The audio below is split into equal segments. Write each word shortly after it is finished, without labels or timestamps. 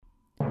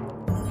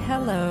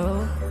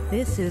Hello,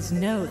 this is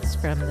Notes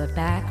from the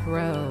Back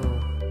Row.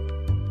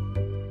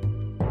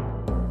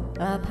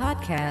 A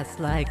podcast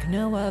like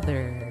no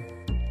other.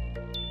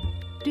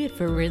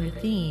 Different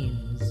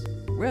themes,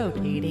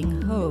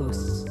 rotating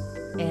hosts,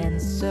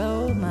 and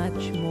so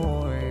much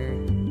more.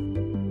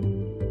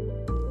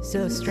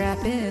 So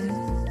strap in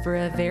for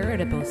a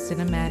veritable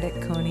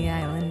cinematic Coney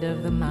Island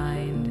of the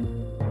mind.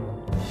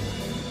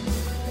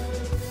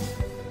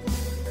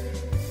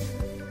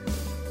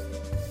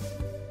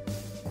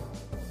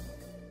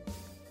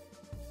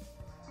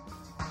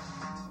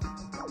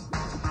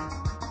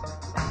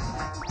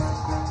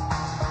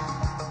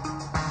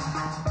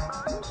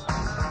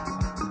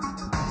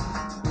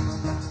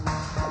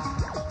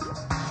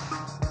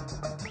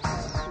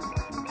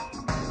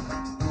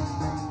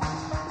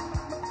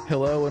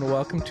 Hello and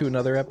welcome to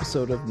another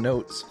episode of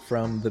Notes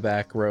from the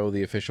Back Row,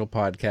 the official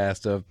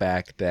podcast of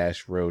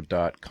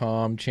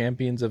back-row.com,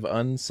 champions of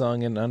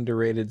unsung and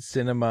underrated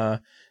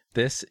cinema.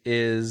 This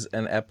is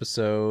an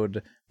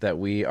episode that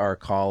we are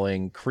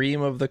calling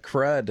Cream of the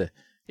Crud.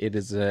 It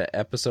is an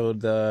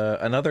episode,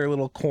 another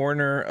little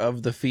corner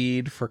of the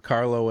feed for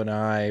Carlo and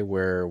I,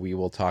 where we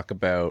will talk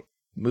about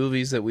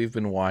movies that we've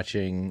been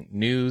watching,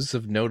 news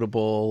of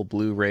notable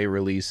Blu-ray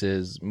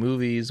releases,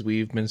 movies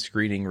we've been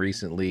screening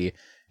recently,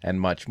 and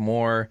much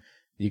more.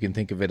 You can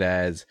think of it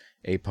as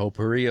a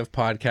potpourri of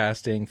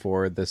podcasting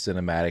for the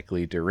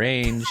cinematically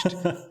deranged.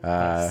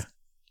 Nice.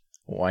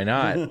 Why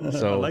not?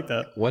 So, I like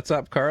that. What's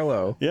up,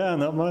 Carlo? Yeah,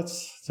 not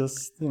much.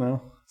 Just,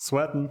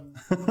 sweating.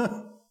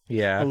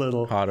 Yeah, a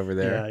little hot over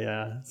there.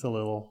 Yeah. It's a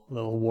little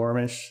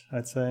warmish,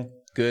 I'd say.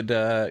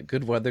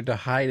 Good weather to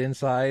hide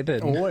inside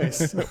and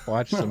always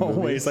watch some movies.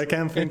 Always. I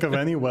can't think of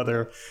any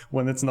weather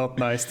when it's not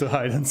nice to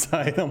hide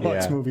inside and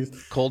watch movies.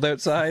 Cold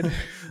outside?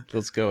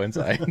 Let's go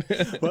inside.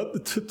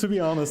 But to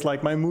be honest,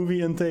 like my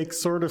movie intake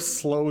sort of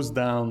slows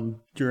down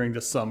during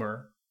the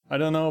summer. I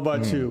don't know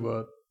about you,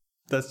 but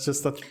that's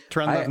just a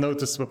trend I've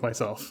noticed with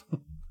myself.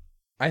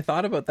 I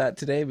thought about that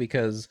today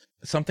because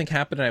something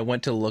happened and I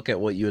went to look at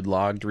what you had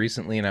logged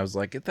recently and I was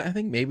like, I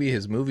think maybe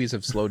his movies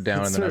have slowed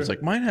down. And then I was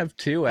like, mine have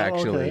too,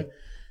 actually. Okay.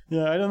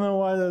 Yeah, I don't know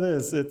why that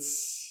is.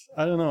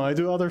 I don't know. I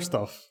do other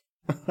stuff,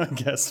 I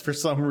guess, for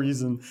some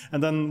reason.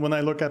 And then when I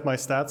look at my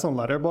stats on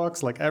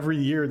Letterboxd, like every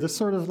year, there's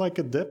sort of like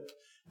a dip.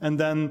 And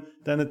then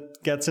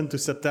it gets into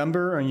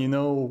September and you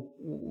know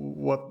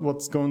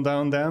what's going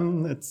down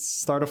then. It's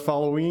start of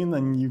Halloween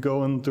and you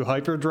go into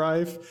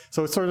hyperdrive.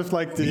 So it's sort of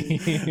like the,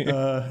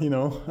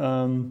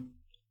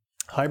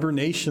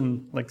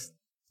 hibernation, like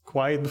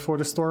quiet before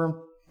the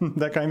storm,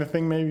 that kind of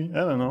thing maybe. I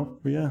don't know.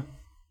 But yeah.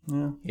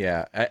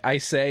 I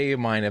say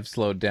mine have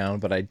slowed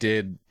down, but I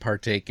did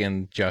partake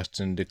in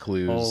Justin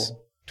Decloux's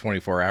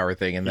 24-hour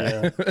thing, and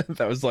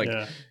that was like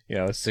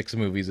 6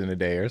 movies in a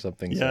day or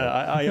something. Yeah,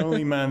 I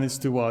only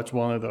managed to watch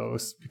one of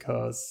those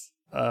because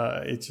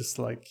it's just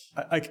like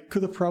I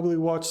could have probably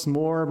watched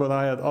more, but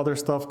I had other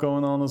stuff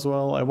going on as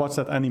well. I watched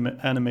that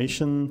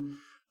animation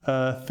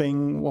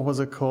thing. What was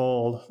it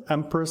called?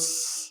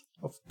 Empress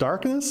of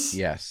Darkness?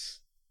 Yes.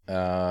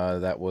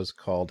 That was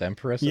called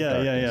Empress of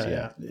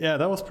Darkness. Yeah,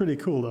 that was pretty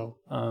cool though.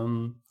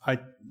 I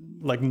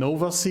like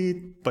Nova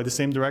Seed by the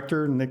same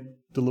director, Nick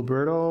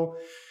DeLiberto,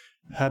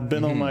 had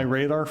been on my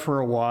radar for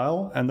a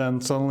while, and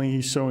then suddenly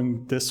he's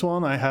showing this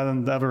one. I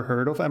hadn't ever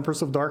heard of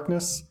Empress of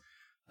Darkness.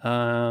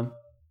 That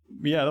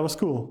was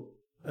cool.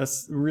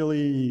 That's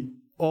really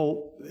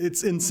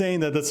it's insane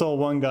that that's all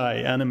one guy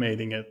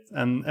animating it,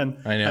 and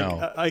I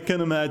know. I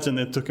can imagine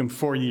it took him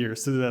 4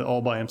 years to do that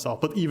all by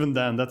himself. But even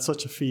then, that's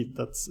such a feat.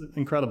 That's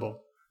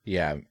incredible.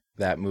 Yeah,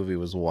 that movie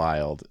was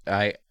wild.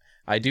 I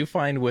do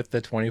find with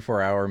the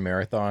 24-hour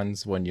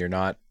marathons, when you're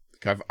not,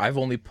 I've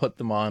only put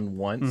them on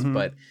once,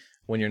 but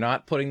when you're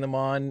not putting them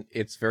on,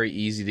 it's very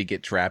easy to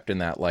get trapped in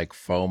that like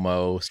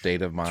FOMO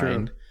state of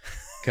mind.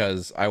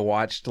 Because I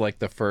watched like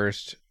the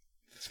first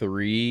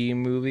 3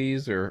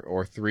 movies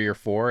or 3 or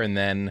 4, and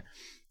then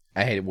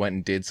I went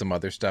and did some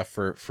other stuff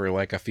for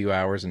like a few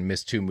hours and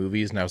missed 2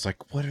 movies, and I was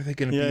like, what are they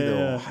going to be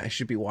though? I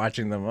should be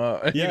watching them.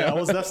 I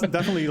was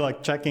definitely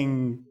like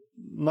checking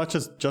not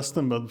just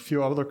Justin, but a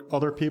few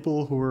other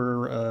people who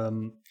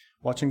were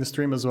watching the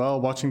stream as well,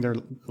 watching their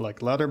like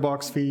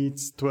Letterboxd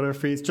feeds, Twitter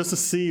feeds, just to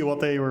see what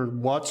they were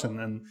watching.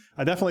 And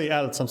I definitely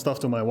added some stuff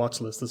to my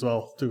watch list as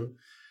well to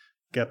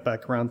get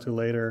back around to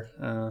later.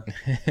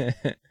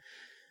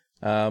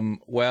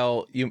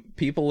 Well,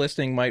 people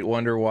listening might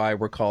wonder why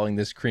we're calling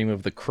this Cream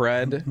of the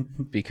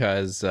Crud,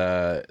 because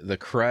the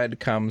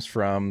crud comes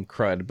from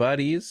Crud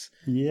Buddies.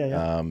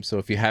 So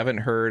if you haven't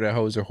heard a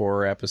Hoser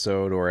Horror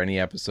episode or any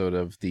episode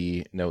of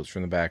the Notes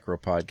from the Back Row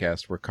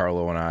podcast where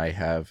Carlo and I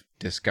have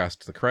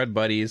discussed the Crud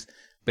Buddies,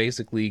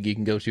 basically you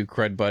can go to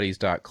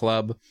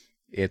crudbuddies.club.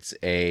 It's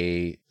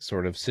a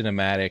sort of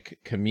cinematic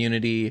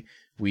community.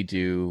 We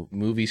do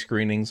movie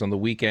screenings on the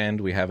weekend.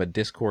 We have a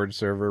Discord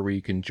server where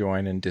you can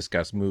join and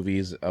discuss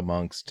movies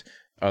amongst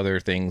other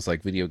things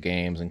like video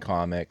games and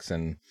comics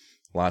and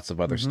lots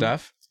of other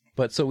stuff.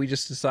 But so we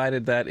just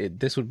decided that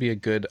this would be a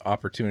good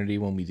opportunity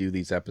when we do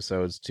these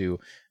episodes to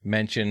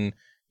mention,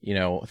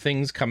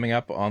 things coming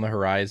up on the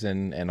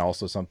horizon, and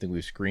also something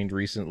we've screened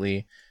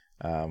recently.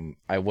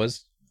 I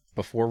was,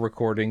 before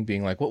recording,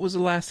 being like, what was the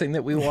last thing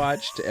that we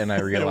watched? And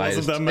I realized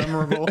it wasn't that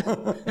memorable.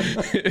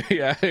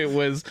 Yeah, it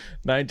was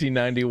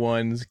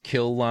 1991's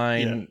Kill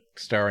Line,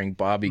 starring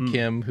Bobby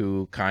Kim,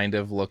 who kind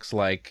of looks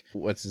like,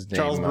 what's his name?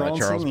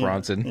 Charles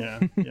Bronson.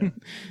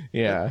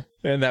 Yeah.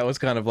 And that was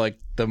kind of like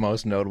the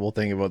most notable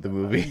thing about the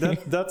movie.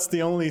 That's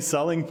the only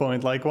selling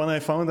point. Like, when I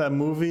found that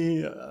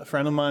movie, a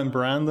friend of mine,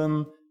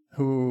 Brandon,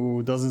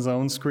 who does his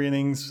own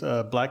screenings,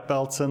 Black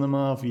Belt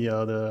Cinema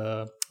via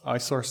the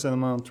iSource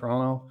Cinema in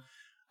Toronto,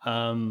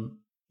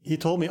 he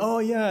told me, oh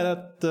yeah,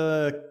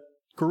 that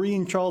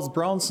Korean Charles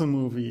Bronson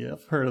movie,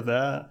 I've heard of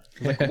that.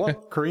 Like,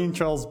 what? Korean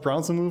Charles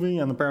Bronson movie?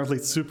 And apparently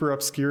it's super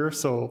obscure,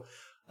 so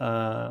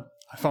I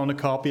found a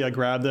copy, I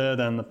grabbed it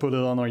and I put it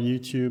on our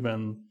YouTube,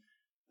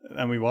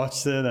 and we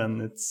watched it, and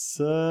it's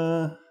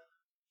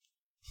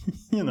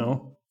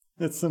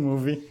it's a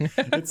movie.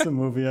 It's a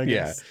movie, I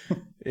guess. Yeah,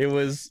 it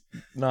was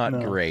not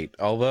great,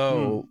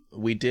 although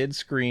we did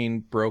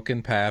screen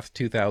Broken Path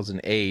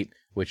 2008,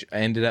 which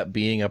ended up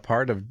being a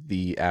part of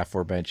the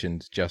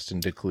aforementioned Justin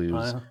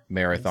Decloux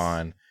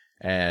marathon. Nice.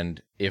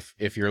 And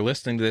if you're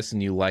listening to this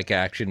and you like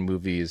action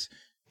movies,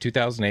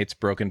 2008's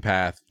Broken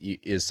Path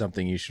is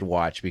something you should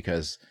watch,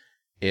 because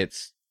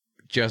it's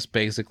just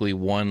basically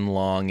one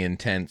long,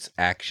 intense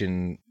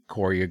action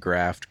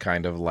choreographed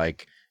kind of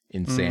like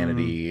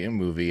insanity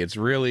movie. It's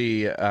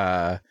really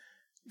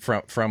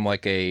from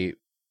like a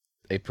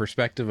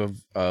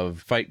perspective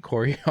of fight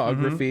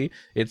choreography,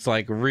 it's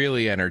like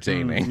really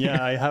entertaining.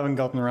 Yeah, I haven't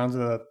gotten around to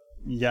that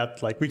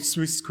yet. Like, we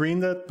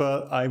screened it,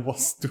 but I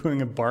was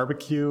doing a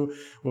barbecue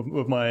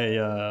with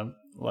my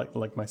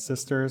like my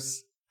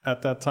sisters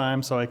at that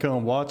time, so I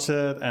couldn't watch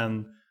it.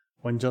 And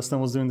when Justin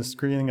was doing the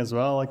screening as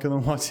well, I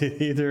couldn't watch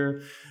it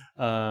either.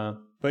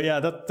 But yeah,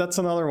 that's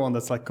another one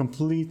that's like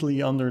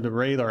completely under the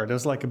radar.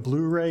 There's like a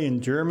Blu-ray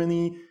in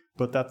Germany,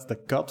 but that's the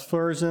cut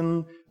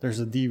version. There's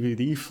a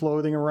DVD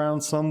floating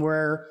around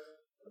somewhere.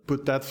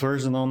 Put that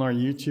version on our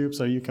YouTube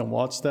so you can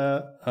watch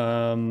that.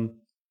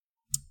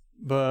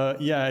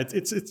 But yeah,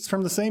 it's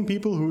from the same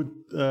people who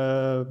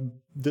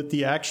did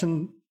the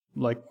action,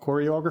 like,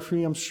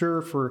 choreography, I'm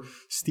sure, for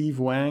Steve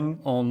Wang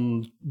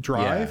on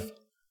Drive. Yeah.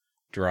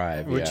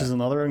 Drive, which is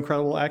another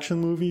incredible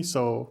action movie.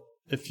 So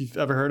if you've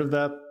ever heard of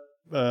that,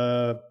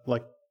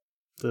 like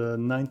the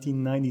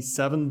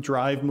 1997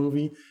 Drive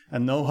movie,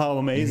 and know how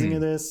amazing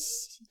it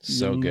is,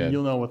 so good,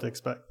 you'll know what to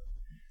expect.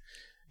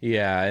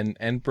 Yeah,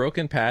 and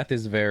Broken Path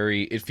is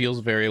it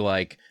feels very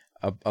like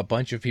a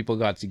bunch of people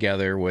got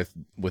together with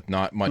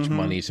not much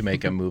money to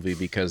make a movie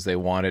because they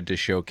wanted to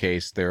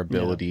showcase their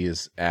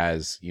abilities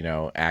as,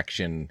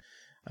 action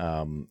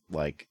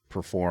like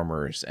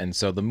performers. And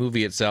so the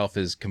movie itself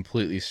is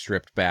completely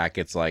stripped back.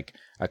 It's like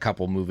a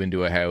couple move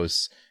into a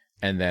house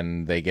and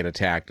then they get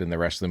attacked, and the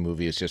rest of the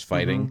movie is just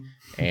fighting.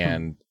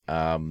 And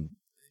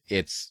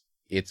it's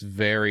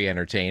very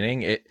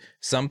entertaining.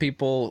 Some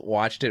people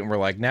watched it and were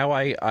like, now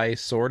I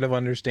sort of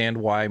understand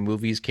why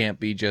movies can't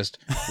be just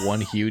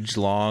one huge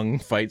long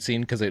fight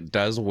scene, because it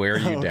does wear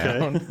you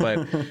down.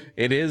 But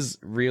it is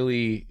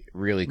really,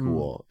 really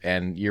cool.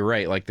 And you're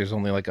right, like, there's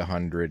only like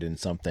 100 and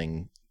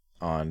something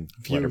on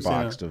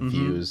Letterboxd of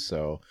views,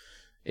 so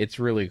it's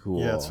really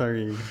cool. Yeah, it's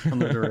very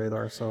under the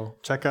radar. So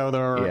check out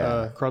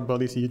our Crud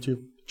Buddies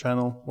YouTube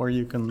channel where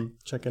you can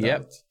check it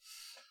out.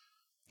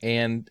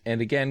 And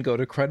again, go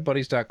to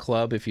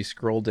crudbuddies.club. If you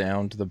scroll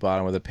down to the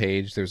bottom of the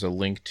page, there's a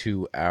link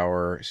to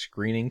our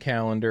screening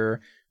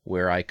calendar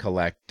where I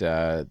collect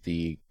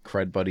the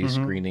Crud Buddies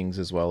screenings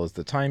as well as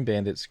the Time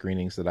Bandit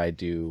screenings that I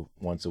do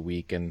once a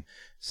week. And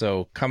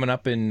so coming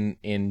up in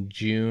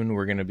June,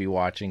 we're going to be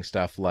watching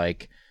stuff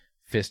like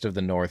Fist of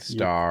the North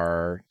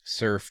Star,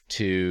 Surf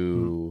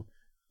 2,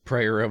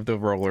 Prayer of the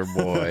Roller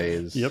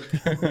Boys.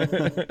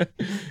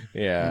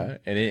 Yeah.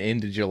 And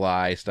into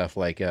July, stuff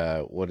like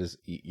what is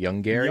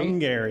Young Gary? Young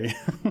Gary.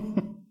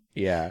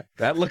 Yeah,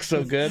 that looks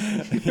so good.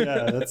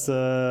 Yeah, that's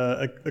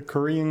a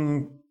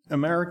Korean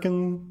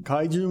American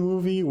kaiju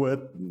movie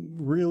with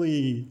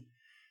really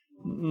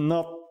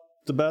not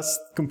the best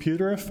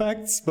computer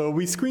effects, but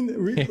we screened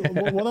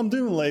what I'm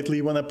doing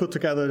lately when I put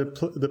together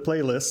the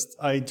playlist,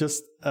 I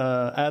just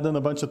add in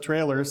a bunch of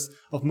trailers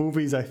of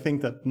movies I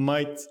think that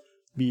might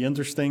be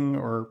interesting,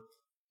 or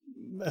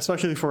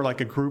especially for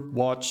like a group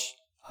watch,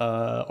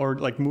 or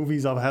like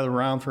movies I've had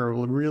around for a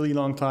really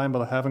long time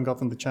but I haven't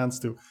gotten the chance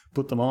to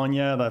put them on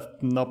yet. I've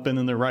not been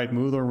in the right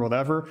mood or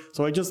whatever,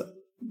 so I just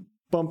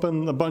bump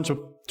in a bunch of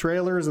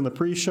trailers in the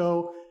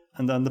pre-show,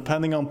 and then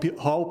depending on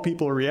how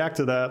people react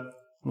to that,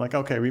 I'm like,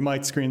 okay, we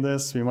might screen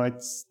this, we might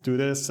do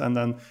this. And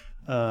then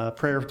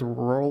Prayer of the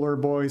Roller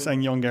Boys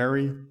and Young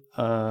Gary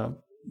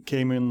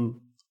came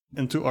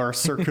into our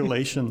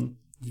circulation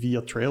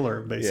via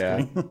trailer,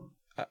 basically.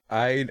 Yeah.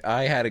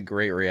 I had a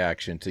great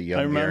reaction to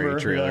Young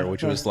Gary trailer,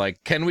 which was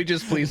like, can we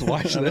just please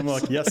watch this? And I'm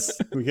like, yes,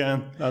 we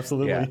can.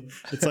 Absolutely. Yeah.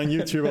 It's on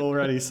YouTube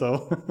already,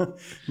 so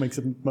makes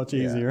it much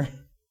easier.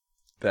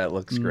 That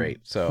looks great.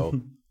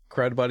 So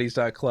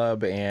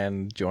crudbuddies.club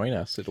and join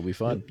us. It'll be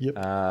fun. Yep.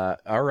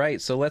 All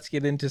right, so let's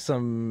get into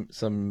some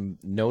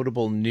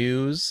notable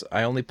news.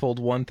 I only pulled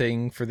one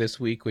thing for this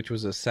week, which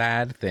was a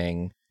sad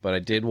thing, but I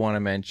did want to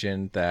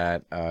mention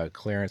that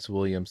Clarence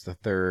Williams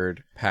III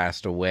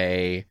passed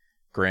away,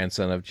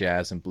 grandson of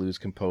jazz and blues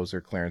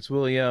composer Clarence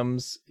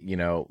Williams,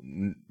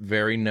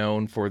 very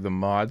known for the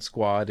Mod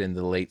Squad in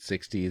the late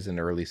 60s and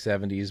early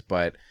 70s,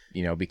 but,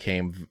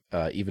 became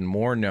even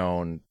more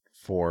known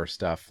for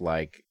stuff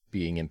like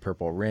being in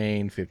Purple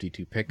Rain,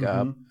 52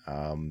 Pickup.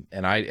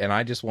 And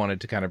I just wanted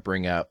to kind of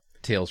bring up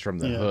Tales from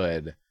the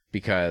Hood,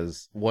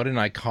 because what an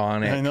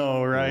iconic I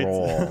know, right?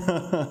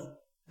 role.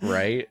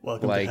 Right?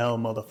 Welcome to hell,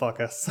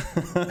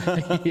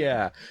 motherfuckers.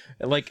 Yeah.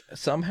 Like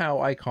somehow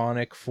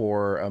iconic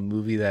for a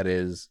movie that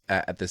is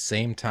at the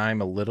same time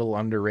a little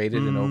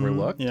underrated and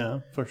overlooked.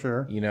 Yeah, for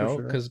sure.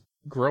 Because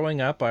growing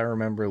up, I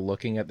remember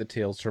looking at the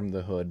Tales from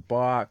the Hood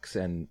box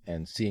and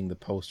seeing the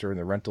poster in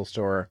the rental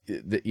store.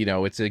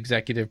 It's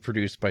executive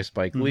produced by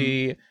Spike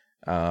Lee.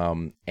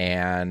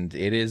 And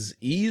it is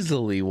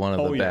easily one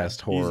of the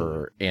best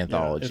horror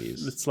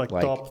anthologies. It's like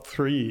top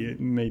 3,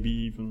 maybe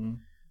even,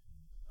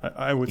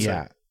 I would say.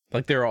 Yeah.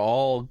 Like they're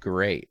all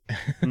great.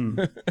 And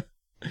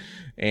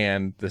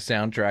the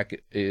soundtrack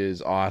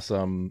is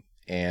awesome.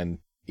 And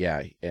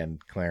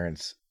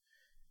Clarence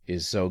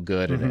is so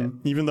good in it.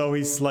 Even though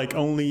he's like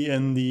only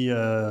in the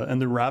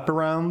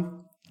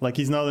wraparound, like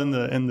he's not in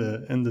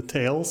the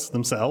tales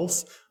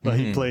themselves, but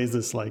he plays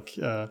this like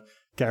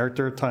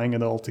character tying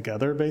it all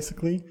together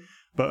basically.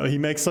 But he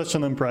makes such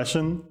an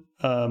impression.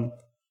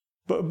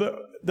 But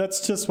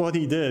that's just what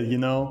he did,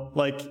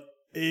 like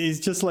he's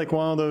just like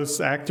one of those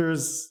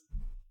actors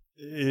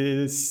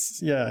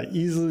is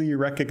easily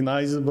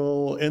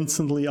recognizable,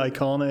 instantly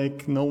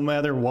iconic, no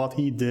matter what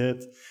he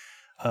did.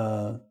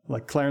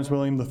 Like Clarence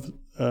Williams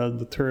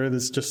the third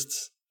is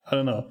just, I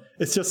don't know,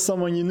 it's just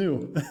someone you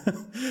knew.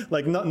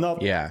 Like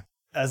not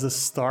as a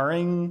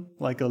starring,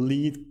 like a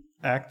lead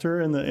actor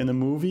in a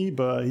movie,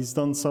 but he's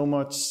done so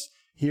much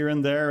here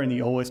and there, and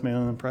he always made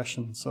an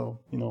impression.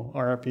 So,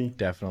 RIP.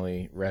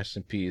 Definitely, rest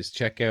in peace.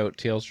 Check out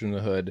Tales from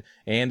the Hood,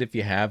 and if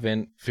you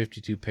haven't,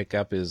 52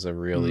 Pickup is a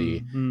really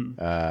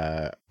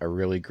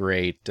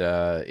great.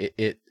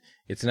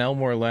 It's an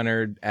Elmore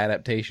Leonard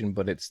adaptation,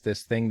 but it's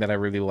this thing that I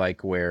really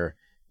like where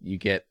you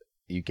get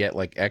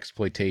like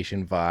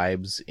exploitation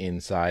vibes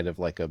inside of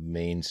like a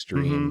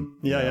mainstream,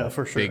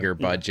 for sure, bigger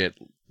budget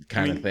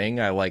kind of thing.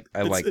 I like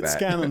that. It's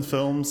Cannon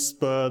Films,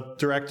 but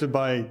directed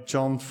by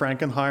John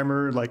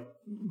Frankenheimer, like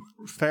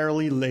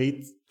fairly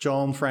late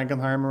John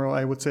Frankenheimer,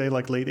 I would say,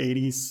 like late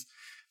 80s.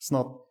 It's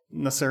not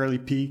necessarily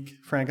peak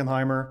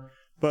Frankenheimer,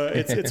 but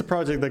it's a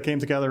project that came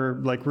together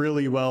like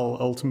really well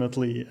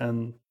ultimately,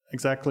 and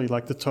exactly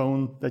like the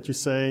tone that you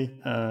say,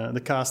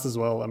 the cast as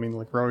well. I mean,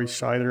 like Roy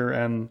Scheider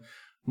and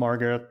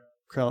Margaret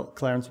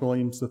Clarence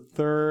Williams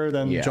III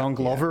and John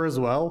Glover as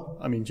well.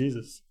 I mean,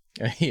 Jesus.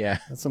 Yeah.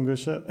 That's some good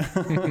shit.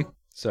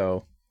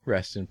 So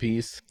rest in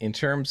peace. In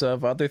terms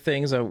of other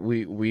things,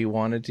 we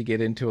wanted to get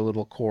into a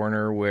little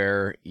corner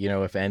where,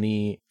 if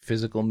any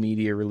physical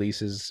media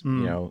releases,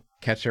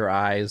 catch our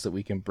eyes, that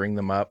we can bring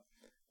them up.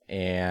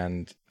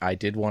 And I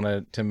did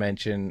want to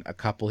mention a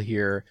couple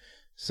here.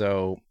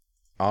 So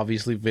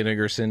obviously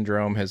Vinegar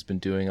Syndrome has been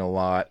doing a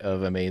lot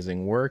of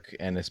amazing work,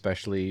 and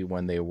especially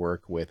when they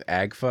work with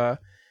AGFA.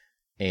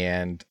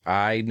 And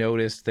I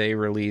noticed they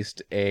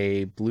released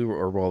they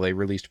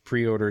released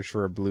pre-orders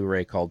for a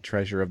Blu-ray called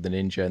Treasure of the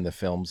Ninja and the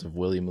Films of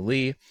William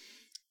Lee.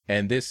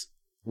 And this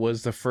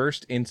was the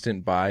first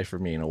instant buy for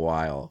me in a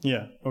while.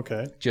 Yeah,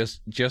 okay.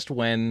 Just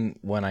when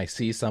I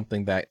see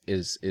something that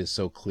is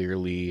so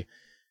clearly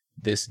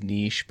this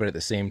niche, but at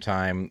the same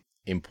time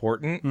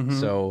important.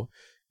 So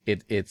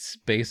it's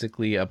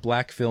basically a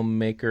black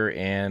filmmaker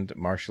and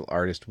martial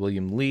artist,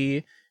 William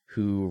Lee,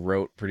 who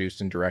wrote,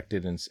 produced, and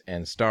directed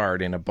and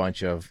starred in a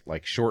bunch of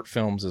like short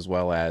films, as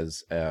well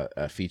as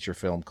a feature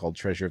film called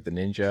Treasure of the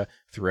Ninja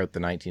throughout the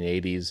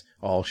 1980s,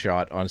 all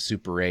shot on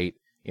Super 8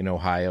 in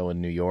Ohio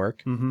and New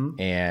York.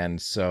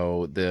 And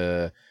so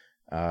the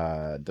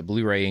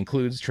Blu-ray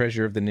includes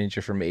Treasure of the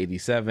Ninja from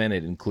 87.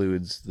 It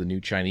includes The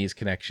New Chinese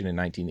Connection in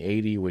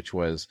 1980, which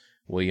was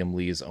William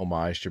Lee's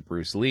homage to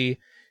Bruce Lee,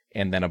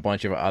 and then a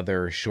bunch of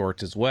other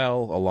shorts as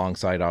well,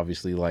 alongside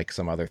obviously like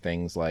some other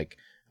things like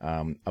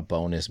a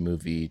bonus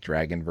movie,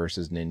 Dragon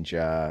versus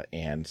Ninja,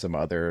 and some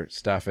other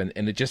stuff. And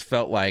it just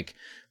felt like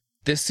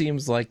this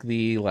seems like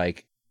the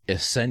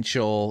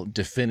essential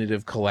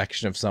definitive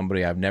collection of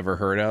somebody I've never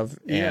heard of.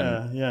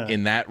 And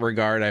in that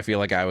regard, I feel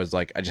like I was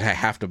like, I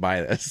have to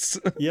buy this.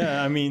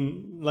 Yeah, I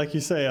mean, like you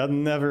say, I've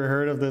never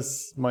heard of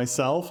this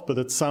myself, but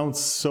it sounds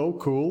so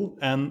cool.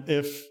 And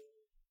if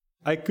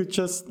I could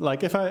just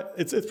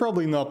it's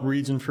probably not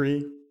region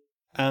free.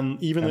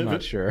 And even I'm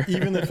not sure.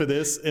 Even if it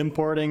is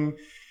importing,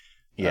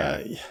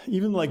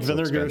 even like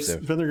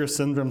Vinegar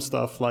Syndrome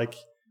stuff, like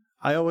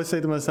I always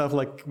say to myself,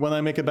 like when I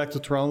make it back to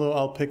Toronto,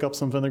 I'll pick up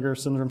some Vinegar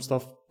Syndrome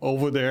stuff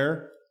over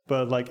there.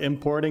 But like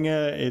importing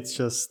it,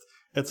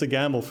 it's a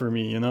gamble for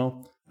me,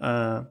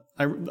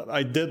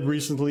 I did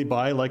recently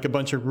buy like a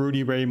bunch of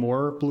Rudy Ray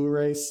Moore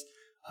Blu-rays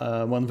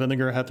when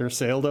Vinegar had their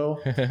sale though.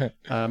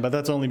 But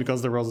that's only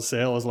because there was a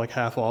sale. It was like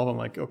half off. I'm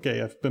like,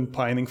 okay, I've been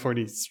pining for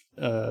these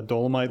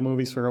Dolomite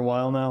movies for a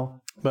while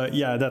now. But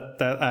yeah,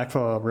 that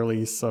Aqua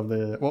release of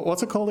the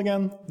what's it called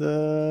again?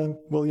 The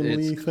William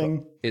Lee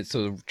thing. It's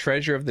a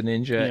Treasure of the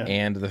Ninja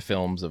and the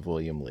films of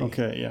William Lee.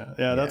 Okay,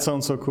 yeah, that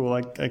sounds so cool.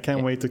 I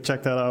can't wait to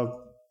check that out.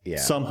 Yeah,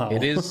 somehow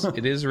it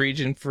is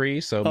region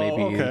free, so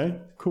maybe okay,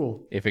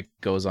 cool. If it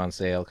goes on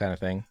sale, kind of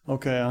thing.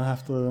 Okay, I'll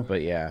have to.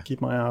 But yeah, keep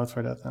my eye out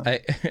for that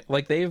then.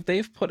 Like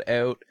they've put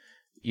out,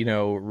 you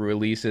know,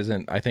 releases,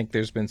 and I think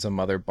there's been some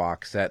other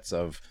box sets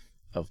of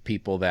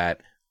people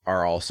that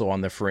are also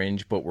on the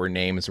fringe, but were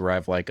names where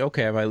I've like,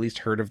 okay, I've at least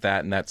heard of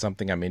that, and that's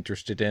something I'm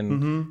interested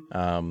in.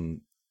 Mm-hmm.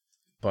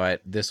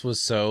 But this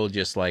was so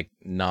just like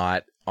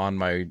not on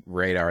my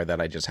radar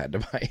that I just had to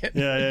buy it.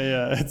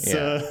 Yeah. It's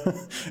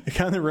it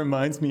kind of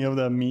reminds me of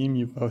that meme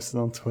you posted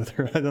on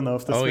Twitter. I don't know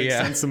if this makes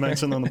sense to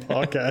mention on the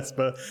podcast,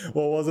 but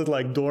what was it,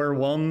 like door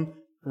 1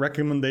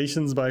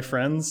 recommendations by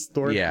friends,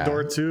 door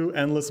 2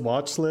 endless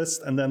watch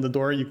list, and then the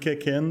door you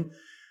kick in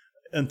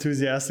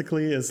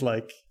enthusiastically is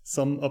like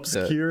some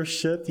obscure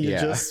shit you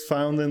just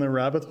found in a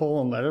rabbit hole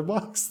on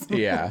Letterboxd.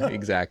 Yeah,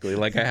 exactly.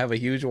 Like I have a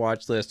huge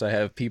watch list. I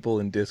have people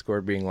in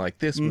Discord being like,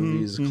 this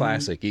movie is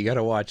classic, you got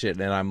to watch it.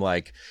 And I'm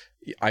like,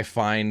 I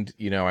find,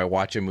 you know, I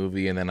watch a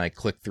movie and then I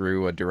click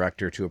through a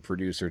director to a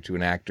producer to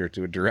an actor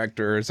to a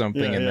director or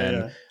something. And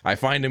then I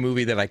find a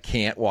movie that I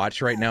can't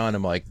watch right now. And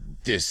I'm like,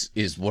 this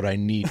is what I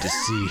need to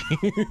see.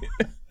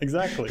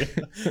 Exactly.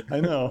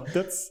 I know.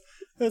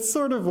 That's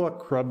sort of what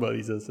Crud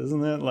Buddies is,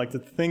 isn't it? Like the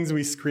things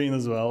we screen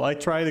as well. I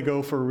try to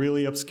go for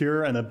really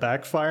obscure and it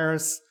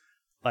backfires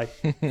like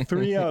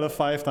 3 out of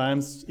 5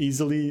 times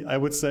easily, I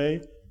would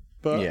say.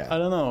 But I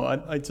don't know.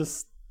 I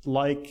just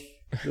like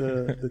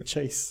the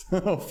chase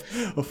of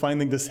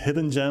finding this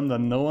hidden gem that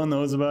no one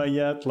knows about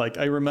yet. Like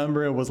I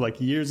remember it was like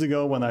years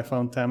ago when I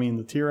found Tammy and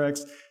the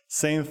T-Rex.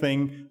 Same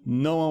thing.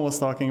 No one was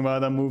talking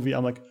about that movie.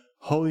 I'm like,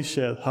 holy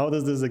shit, how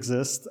does this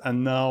exist?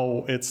 And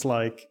now it's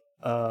like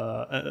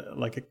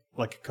a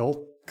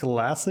cult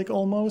classic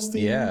almost.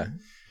 Even.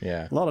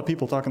 Yeah. A lot of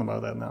people talking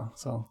about that now.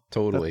 So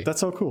totally,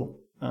 that's so cool.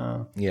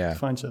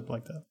 Find shit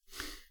like that.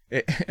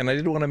 And I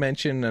did want to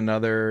mention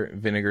another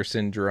Vinegar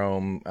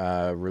Syndrome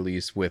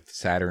release with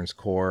Saturn's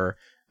Core.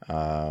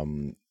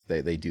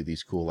 They do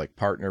these cool like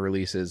partner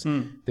releases.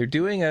 They're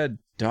doing a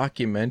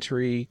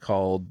documentary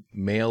called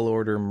Mail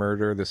Order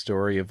Murder: The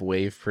Story of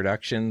Wave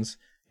Productions,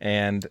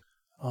 and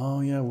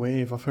oh yeah,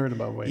 Wave. I've heard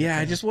about Wave. Yeah,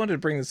 I just wanted to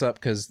bring this up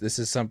because this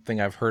is something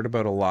I've heard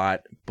about a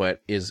lot,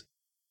 but it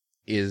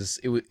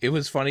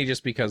was funny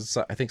just because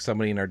I think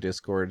somebody in our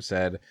Discord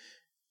said,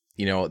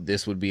 you know,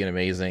 this would be an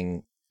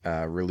amazing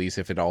release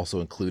if it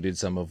also included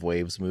some of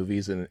Wave's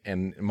movies,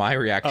 and my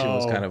reaction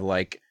was kind of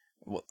like,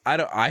 well,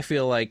 I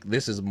feel like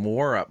this is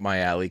more up my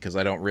alley because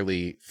I don't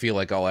really feel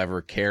like I'll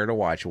ever care to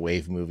watch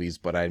Wave movies,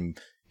 but I'm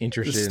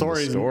interested in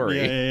the story.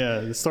 Yeah.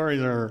 The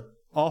stories are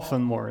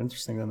often more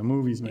interesting than the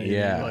movies, maybe,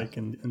 like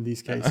in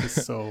these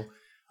cases. So,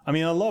 I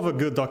mean, I love a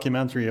good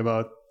documentary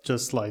about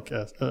just like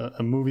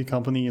a movie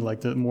company,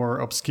 like the more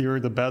obscure,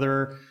 the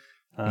better.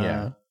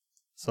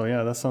 So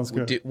yeah, that sounds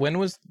good. When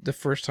was the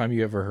first time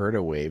you ever heard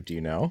of Wave? Do you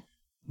know?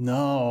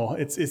 No,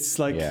 it's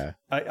like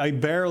I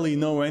barely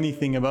know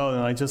anything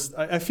about it.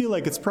 I feel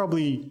like it's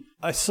probably,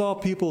 I saw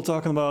people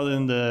talking about it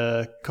in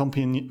the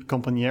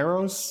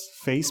Compañeros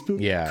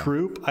Facebook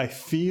group. I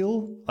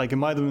feel like it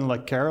might have been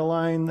like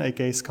Caroline,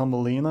 aka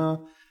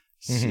Scambolina.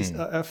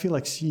 I feel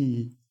like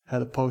she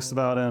had a post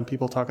about it and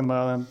people talking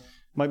about it.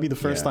 Might be the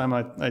first time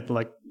I'd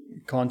like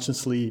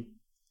consciously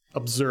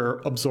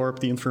absorb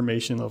the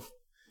information of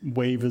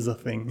Wave is a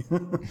thing.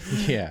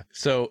 Yeah.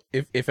 So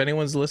if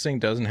anyone's listening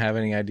doesn't have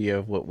any idea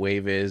of what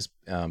Wave is,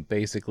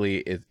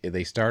 basically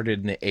they started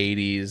in the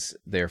 80s.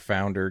 Their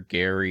founder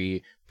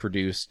Gary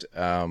produced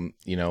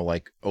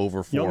like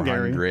over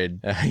 400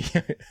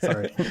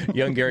 sorry,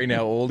 young Gary,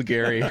 now old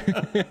Gary.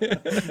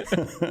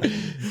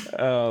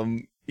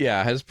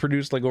 Has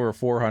produced like over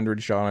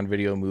 400 shot on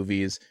video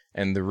movies,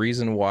 and the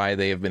reason why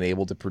they have been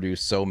able to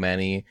produce so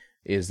many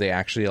is they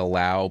actually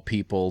allow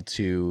people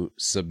to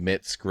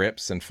submit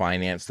scripts and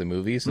finance the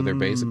movie. So they're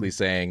basically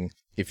saying,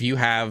 if you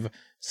have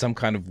some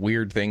kind of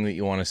weird thing that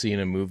you want to see in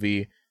a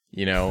movie,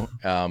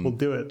 we'll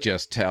do it.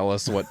 Just tell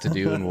us what to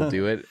do and we'll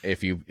do it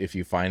if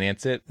you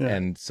finance it. Yeah.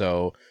 And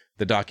so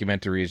the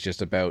documentary is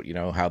just about,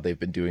 how they've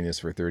been doing this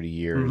for 30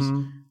 years.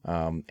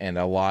 And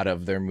a lot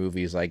of their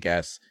movies, I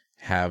guess,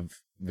 have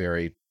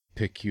very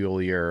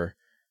peculiar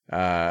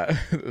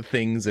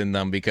things in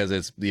them because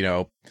it's,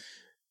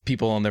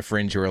 people on the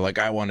fringe who are like,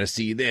 I want to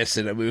see this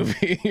in a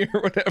movie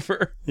or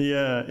whatever.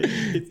 Yeah.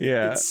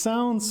 It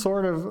sounds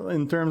sort of,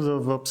 in terms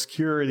of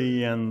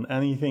obscurity and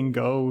anything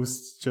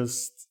goes,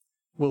 just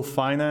will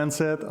finance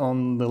it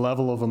on the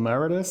level of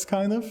emeritus,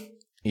 kind of.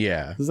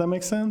 Yeah. Does that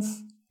make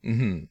sense?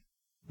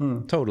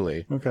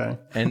 Totally. Okay.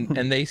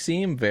 and they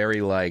seem very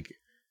like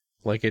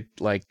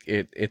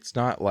it's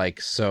not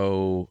like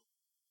so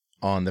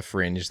on the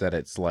fringe that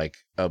it's like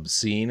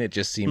obscene. It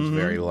just seems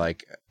very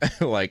like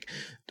like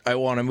I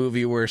want a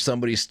movie where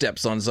somebody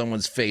steps on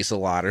someone's face a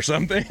lot or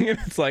something. And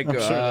it's like, I'm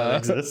sure that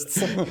exists.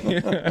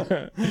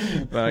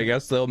 But I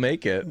guess they'll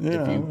make it if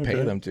you pay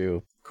okay. them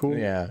to. Cool.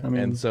 Yeah. I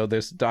mean, and so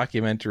this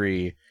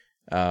documentary,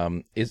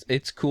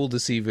 it's cool to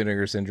see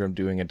Vinegar Syndrome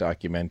doing a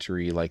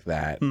documentary like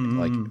that,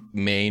 like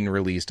main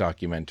release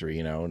documentary,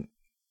 you know,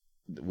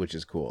 which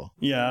is cool.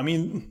 yeah, I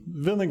mean,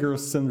 Vinegar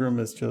Syndrome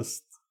is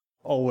just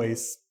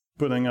always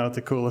putting out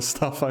the coolest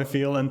stuff, I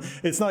feel, and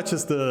it's not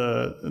just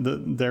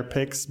their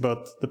picks,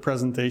 but the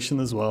presentation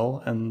as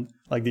well, and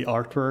like the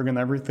artwork and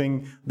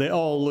everything. They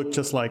all look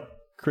just like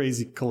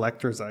crazy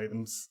collector's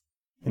items,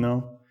 you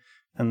know,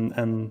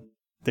 and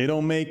they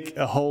don't make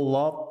a whole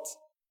lot.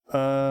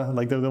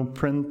 Like they don't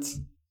print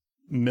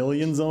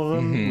millions of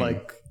them.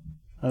 Like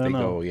I don't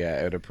know.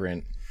 Out of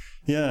print.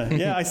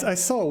 Yeah. I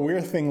saw a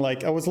weird thing.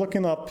 Like I was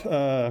looking up,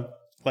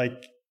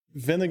 like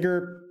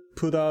Vinegar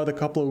put out a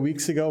couple of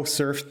weeks ago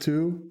Surf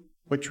 2,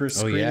 which we're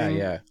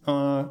screening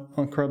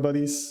on Crud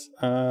Buddies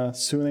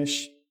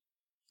soonish.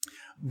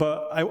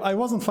 But I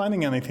wasn't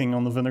finding anything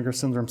on the Vinegar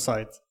Syndrome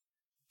site.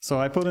 So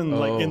I put in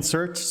like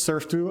insert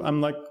Surf 2.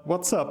 I'm like,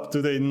 what's up?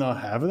 Do they not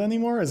have it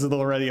anymore? Is it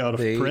already out of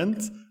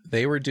print?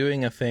 They were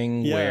doing a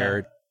thing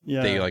where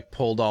they like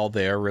pulled all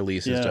their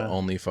releases to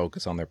only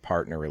focus on their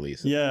partner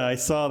releases. Yeah, I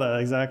saw that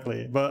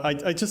exactly. But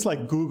I just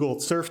like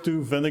Googled Surf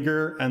 2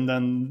 Vinegar, and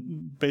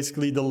then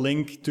basically the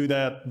link to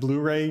that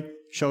Blu-ray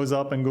shows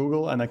up in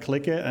Google, and I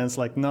click it and it's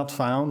like not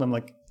found. I'm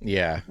like,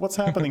 what's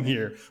happening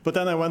here? But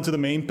then I went to the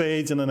main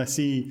page and then I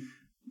see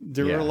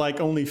there were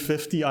like only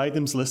 50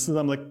 items listed.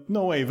 I'm like,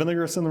 no way,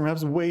 Vinegar Syndrome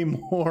has way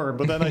more.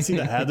 But then I see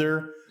the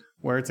header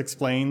where it's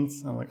explained.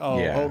 I'm like,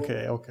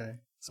 okay.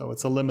 So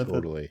it's a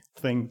limited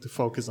thing to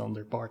focus on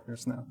their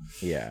partners now.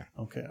 Yeah.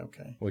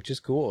 Okay. Which is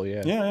cool,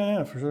 yeah.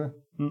 Yeah, for sure.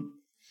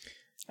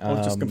 I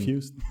was just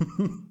confused.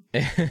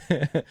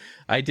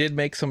 I did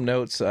make some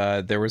notes.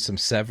 There were some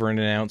Severin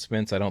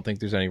announcements. I don't think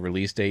there's any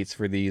release dates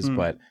for these,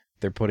 but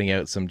they're putting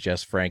out some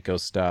Jess Franco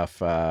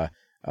stuff.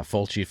 A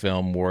Fulci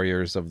film,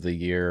 Warriors of the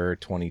Year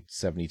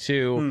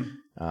 2072.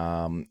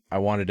 I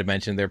wanted to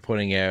mention they're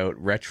putting out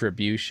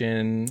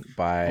Retribution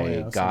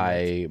by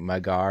Guy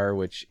Magar,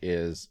 which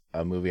is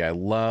a movie I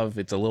love.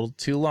 It's a little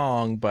too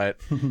long, but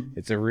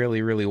it's a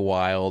really, really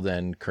wild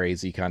and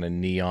crazy kind of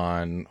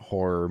neon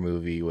horror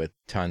movie with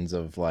tons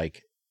of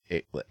like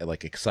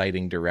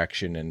exciting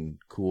direction and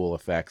cool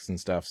effects and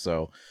stuff.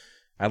 So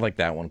I like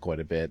that one quite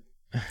a bit.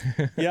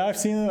 Yeah, I've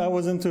seen it. I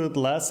was into it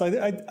last.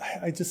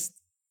 I just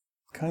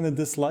kind of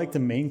dislike the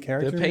main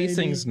character. The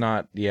pacing's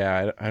not.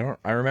 Yeah,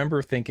 I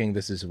remember thinking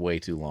this is way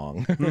too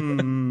long.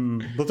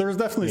 But there's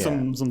definitely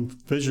some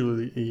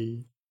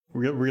visually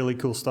really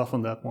cool stuff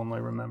on that one. I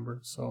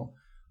remember. So,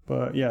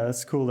 but yeah,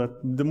 it's cool that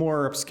the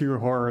more obscure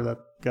horror that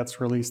gets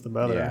released, the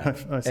better.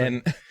 Yeah.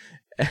 And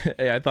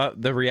I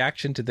thought the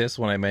reaction to this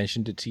when I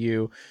mentioned it to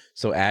you.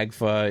 So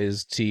AGFA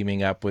is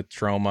teaming up with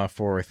Troma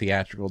for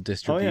theatrical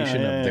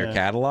distribution of their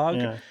catalog.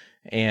 Yeah.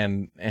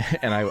 And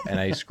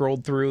I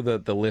scrolled through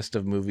the list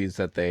of movies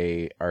that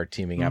they are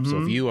teaming up.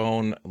 So if you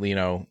own, you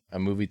know, a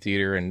movie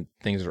theater and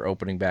things are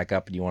opening back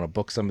up and you want to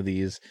book some of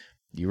these,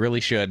 you really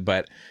should.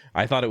 But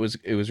I thought it was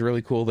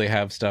really cool. They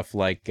have stuff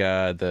like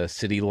the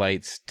City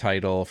Lights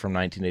title from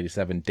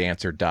 1987,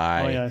 Dance or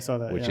Die. Oh yeah, I saw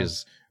that. Which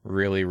is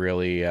really,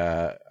 really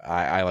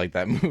I like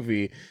that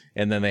movie.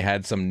 And then they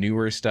had some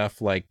newer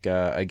stuff like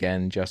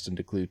again, Justin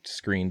DeClute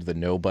screened The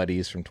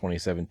Nobodies from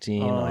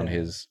 2017 on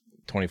his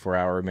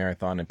 24-hour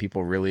marathon, and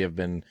people really have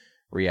been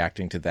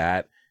reacting to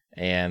that.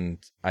 And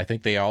I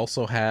think they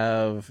also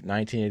have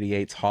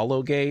 1988's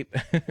Hollowgate.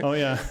 Oh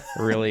yeah.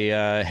 Really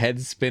head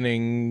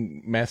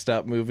spinning messed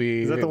up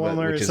movie. Is that the one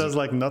where it says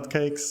like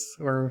nutcakes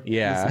or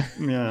yeah.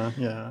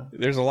 Yeah.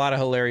 There's a lot of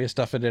hilarious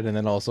stuff in it, and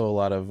then also a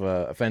lot of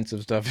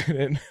offensive stuff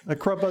in it. A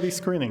Crud Buddy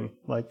screening.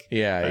 Like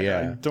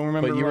I don't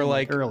remember. But you were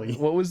like early.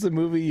 What was the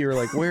movie? You were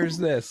like, where's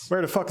this?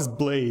 Where the fuck is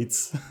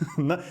Blades?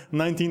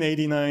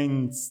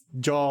 1989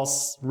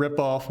 Jaws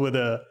ripoff with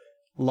a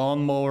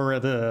lawnmower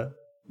at a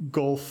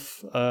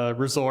golf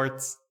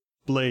resort.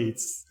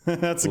 Blades.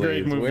 That's a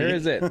great movie. Where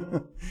is it?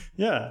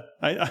 Yeah,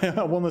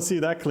 I want to see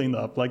that cleaned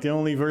up. Like the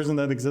only version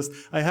that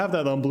exists. I have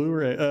that on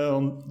Blu-ray.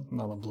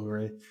 Not on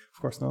Blu-ray.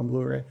 Of course not on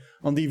Blu-ray.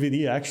 On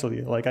DVD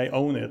actually. Like I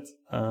own it.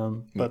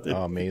 But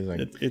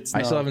amazing. It's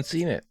I still haven't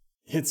seen it.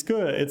 It's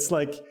good. It's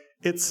like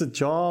it's a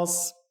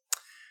Jaws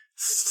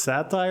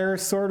satire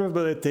sort of,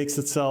 but it takes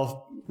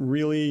itself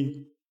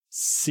really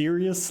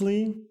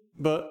seriously.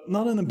 But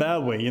not in a bad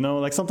way, you know?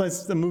 Like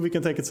sometimes a movie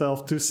can take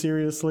itself too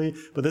seriously,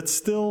 but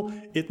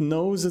it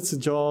knows it's a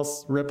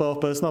Jaws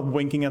ripoff, but it's not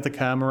winking at the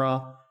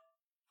camera.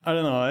 I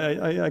don't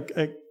know.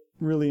 I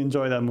really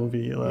enjoy that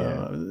movie.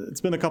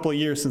 It's been a couple of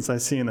years since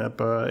I've seen it,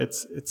 but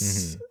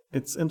it's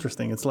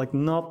interesting. It's like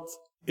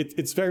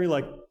it's very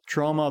like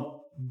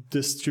Troma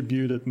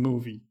distributed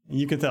movie.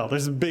 You can tell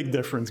there's a big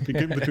difference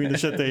between the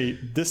shit they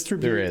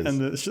distribute and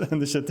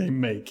the shit they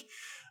make.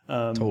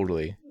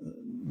 Totally.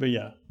 But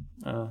yeah.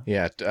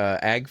 Yeah,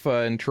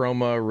 Agfa and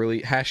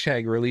Troma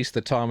hashtag release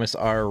the Thomas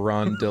R.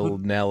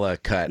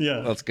 Rondinella cut.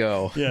 Yeah. Let's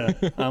go. Yeah,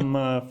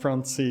 I'm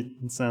front seat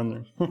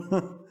Sander.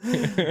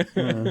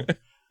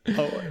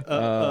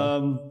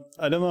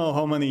 I don't know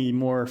how many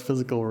more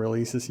physical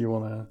releases you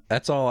want to.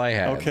 That's all I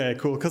have. Okay,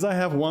 cool. Because I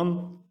have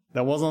one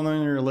that wasn't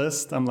on your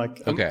list. I'm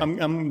like, Okay.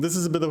 This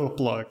is a bit of a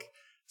plug.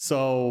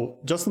 So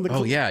Justin the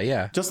Clue,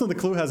 yeah. Justin the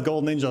Clue has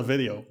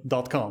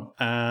goldninjavideo.com,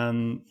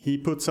 and he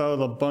puts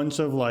out a bunch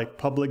of like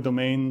public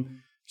domain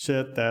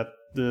shit that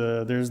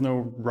there's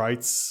no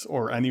rights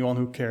or anyone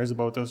who cares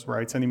about those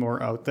rights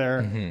anymore out there.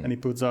 And he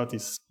puts out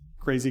these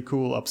crazy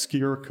cool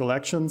obscure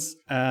collections.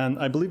 And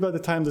I believe by the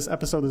time this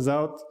episode is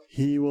out,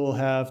 he will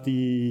have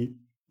the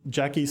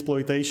Jackie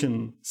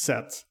Exploitation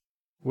set,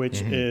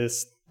 which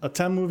is a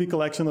 10 movie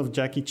collection of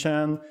Jackie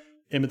Chan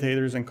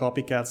imitators and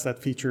copycats that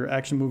feature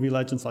action movie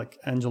legends like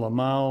Angela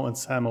Mao and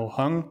Sammo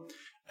Hung.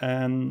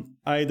 And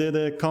I did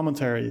a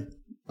commentary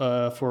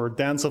for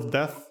Dance of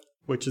Death,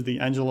 which is the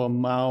Angela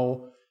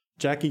Mao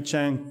Jackie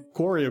Chan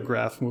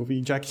choreographed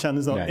movie. Jackie Chan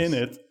is not in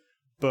it,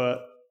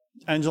 but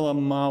Angela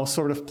Mao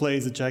sort of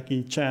plays a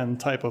Jackie Chan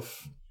type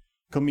of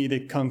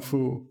comedic kung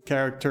fu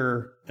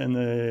character in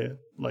a,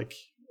 like,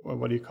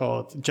 what do you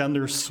call it,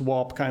 gender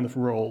swap kind of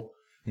role,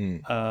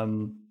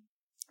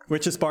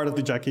 which is part of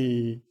the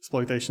Jackie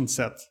Exploitation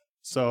set.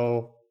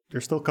 So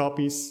there's still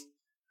copies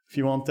if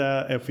you want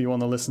that, if you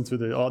want to listen to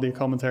the audio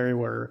commentary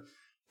where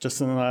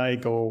Justin and I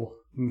go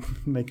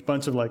make a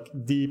bunch of like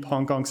deep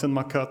Hong Kong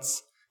cinema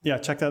cuts. Yeah,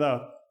 check that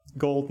out.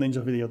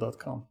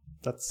 goldninjavideo.com.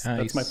 That's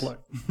my plug.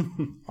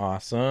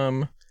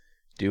 Awesome.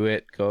 Do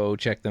it. Go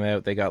check them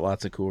out. They got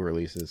lots of cool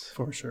releases.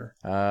 For sure.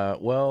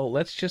 Well,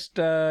 let's just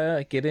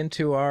get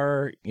into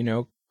our,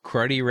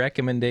 cruddy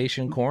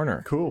recommendation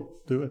corner. Cool.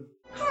 Do it.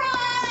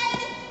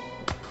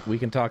 We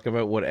can talk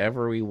about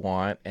whatever we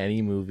want,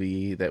 any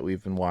movie that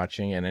we've been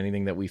watching and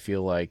anything that we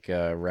feel like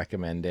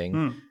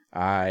recommending.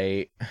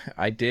 I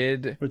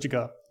did... What you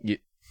got?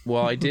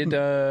 Well, I did,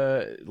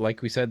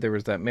 like we said, there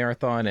was that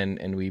marathon,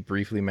 and we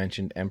briefly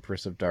mentioned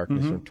Empress of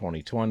Darkness from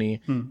 2020,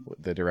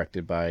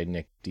 directed by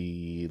Nick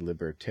D.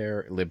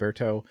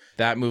 Liberto.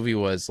 That movie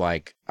was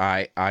like,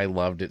 I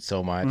loved it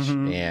so much,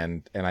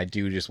 and I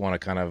do just want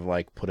to kind of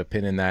like put a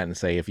pin in that and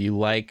say, if you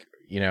like,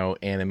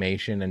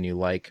 animation and you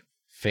like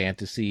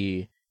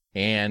fantasy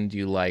and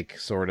you like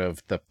sort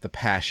of the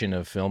passion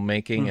of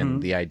filmmaking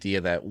and the idea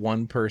that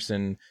one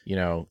person,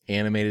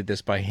 animated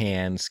this by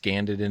hand,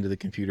 scanned it into the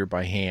computer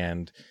by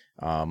hand.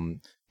 And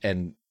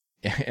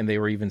they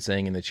were even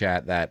saying in the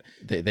chat that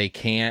they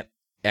can't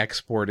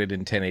export it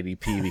in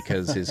 1080p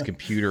because his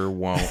computer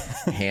won't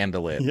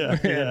handle it.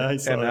 Yeah, I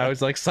saw that. I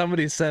was like,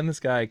 somebody send this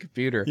guy a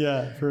computer.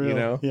 Yeah, for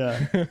real.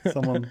 Yeah,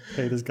 someone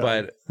paid his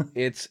guy. But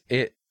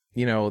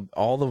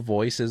all the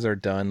voices are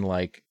done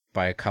like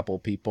by a couple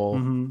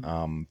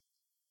people,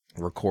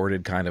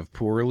 recorded kind of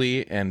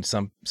poorly, and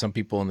some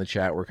people in the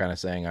chat were kind of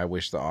saying, I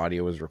wish the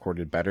audio was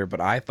recorded better,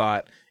 but I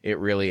thought it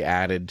really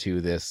added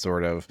to this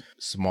sort of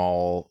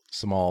small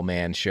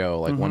man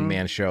show, like one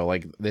man show.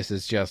 Like, this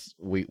is just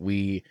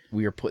we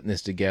are putting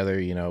this together,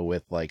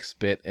 with like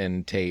spit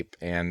and tape,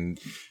 and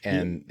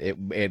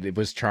it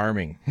was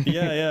charming.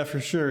 yeah, for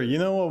sure. You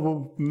know what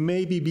will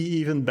maybe be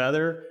even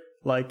better?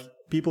 Like,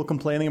 people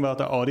complaining about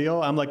the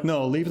audio. I'm like,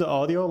 no, leave the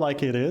audio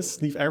like it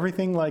is. Leave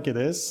everything like it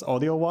is,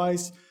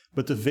 audio-wise.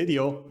 But the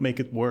video,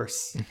 make it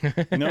worse.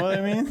 You know what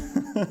I mean?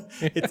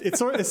 it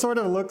sort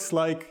of looks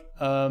like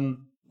like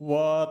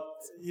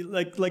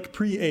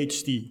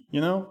pre-HD,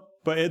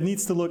 But it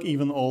needs to look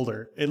even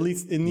older. It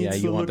needs to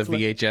you want look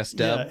the VHS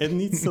dub? Yeah, it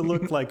needs to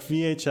look like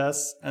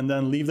VHS, and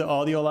then leave the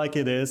audio like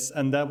it is,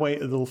 and that way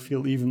it'll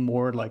feel even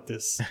more like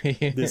this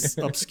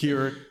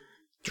obscure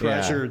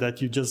treasure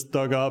that you just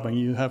dug up and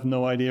you have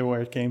no idea where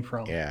it came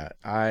from. Yeah,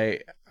 I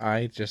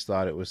just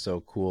thought it was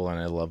so cool, and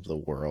I loved the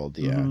world.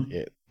 Yeah,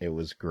 it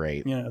was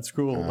great. Yeah, it's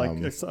cool. Like,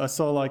 I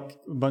saw like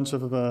a bunch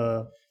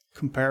of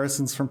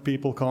comparisons from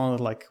people calling it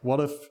like, what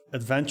if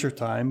Adventure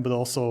Time, but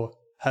also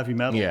heavy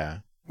metal. Yeah,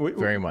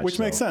 very much. Which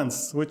so. makes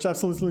sense. Which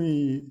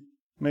absolutely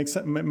made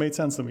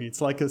sense to me. It's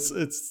like it's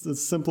a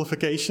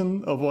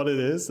simplification of what it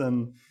is,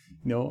 and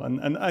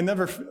and I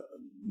never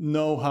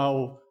know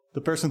how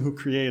the person who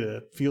created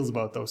it feels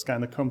about those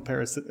kind of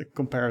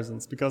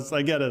comparisons, because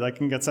I get it. I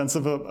can get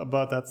sensitive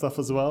about that stuff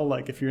as well.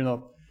 Like, if you're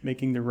not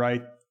making the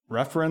right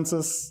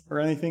references or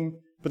anything,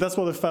 but that's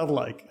what it felt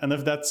like. And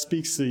if that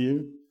speaks to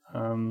you,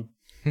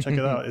 check it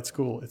out. It's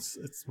cool. It's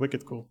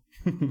wicked cool.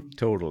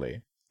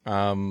 Totally.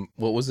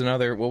 What was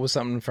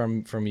something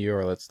from you,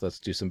 or let's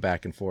do some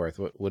back and forth.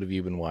 What have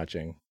you been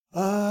watching?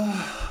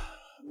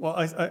 Well,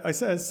 I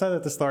said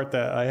at the start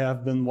that I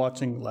have been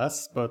watching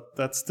less, but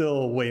that's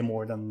still way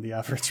more than the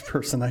average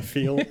person, I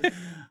feel.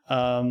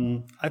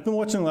 I've been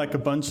watching like a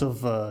bunch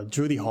of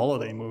Judy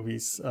Holliday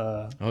movies,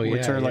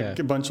 which are like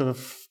a bunch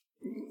of...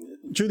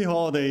 Judy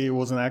Holliday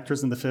was an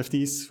actress in the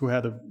 50s who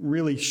had a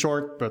really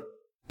short but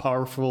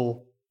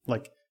powerful,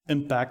 like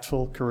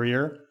impactful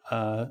career.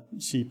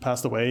 She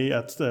passed away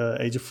at the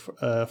age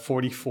of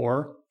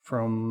 44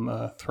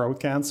 from throat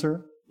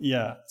cancer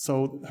Yeah,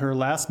 so her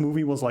last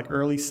movie was like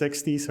early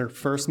 60s. Her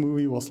first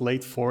movie was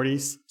late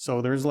 40s.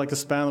 So there's like a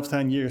span of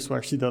 10 years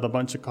where she did a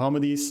bunch of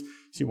comedies.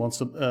 She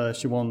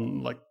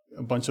won like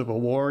a bunch of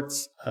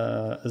awards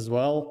as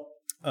well.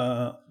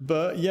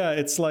 But yeah,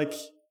 it's like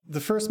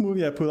the first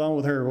movie I put on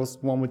with her was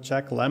one with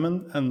Jack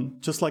Lemmon, and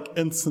just like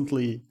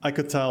instantly I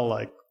could tell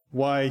like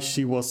why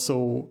she was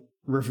so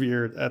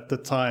revered at the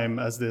time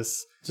as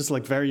this just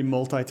like very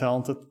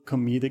multi-talented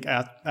comedic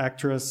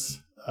actress.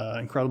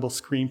 Incredible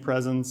screen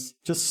presence,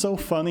 just so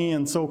funny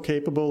and so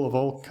capable of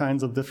all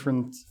kinds of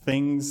different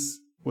things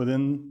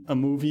within a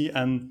movie,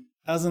 and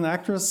as an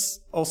actress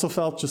also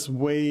felt just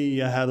way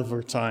ahead of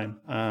her time.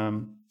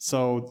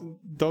 So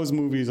those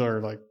movies are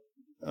like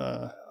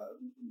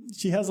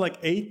she has like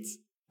 8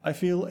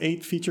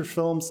 feature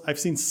films. I've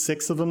seen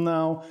 6 of them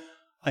now.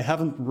 I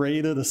haven't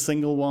rated a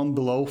single one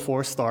below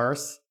 4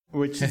 stars,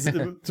 which is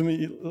to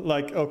me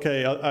like,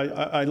 okay,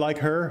 I like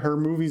her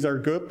movies are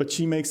good, but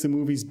she makes the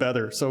movies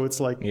better. So it's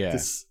like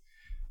this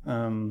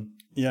I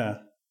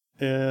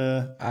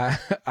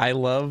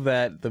love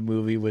that the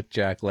movie with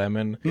Jack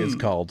Lemmon is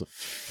called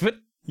Fit.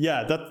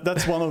 Yeah,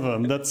 that's one of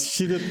them.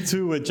 She did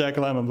 2 with Jack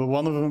Lemmon, but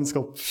one of them is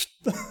called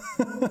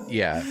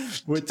yeah.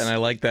 And I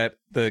like that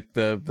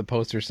the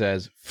poster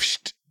says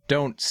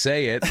don't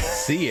say it,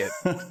 see it.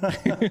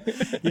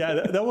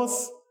 Yeah,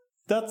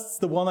 that's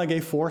the one I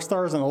gave 4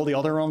 stars, and all the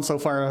other ones so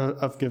far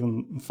I've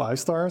given 5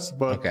 stars.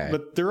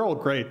 But they're all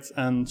great,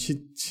 and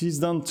she's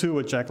done 2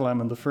 with Jack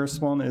Lemmon. The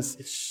first one is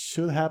It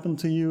Should Happen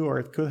to You, or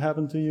It Could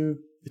Happen to You.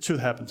 It Should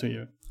Happen to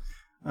You.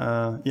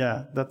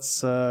 Yeah,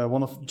 that's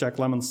one of Jack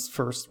Lemmon's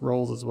first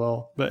roles as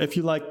well. But if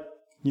you like,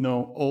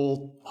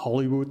 old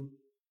Hollywood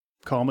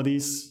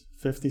comedies,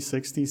 50s,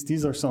 60s,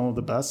 these are some of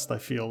the best, I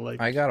feel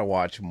like. I gotta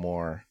watch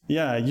more.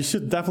 Yeah, you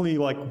should definitely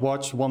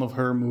watch one of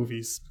her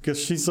movies, because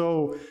she's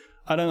so,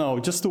 I don't know,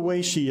 just the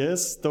way she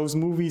is, those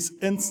movies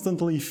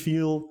instantly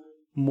feel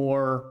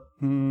more,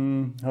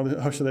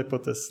 how should I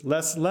put this?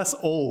 Less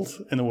old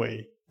in a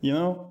way,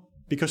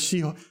 because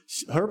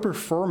her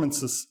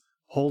performances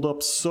hold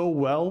up so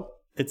well.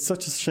 It's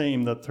such a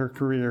shame that her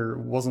career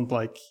wasn't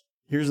like,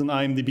 here's an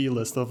IMDb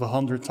list of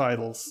 100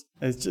 titles.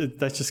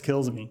 That just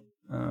kills me.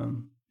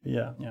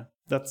 Yeah.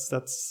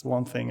 That's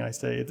one thing I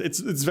say.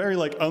 It's very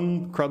like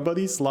Crud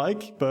Buddies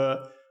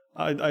but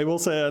I will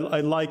say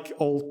I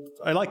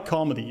like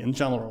comedy in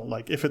general.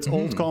 Like if it's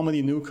old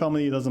comedy, new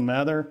comedy, it doesn't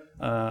matter.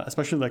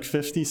 Especially like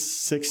 50s,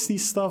 60s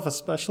stuff,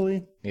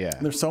 especially. Yeah.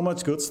 There's so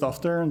much good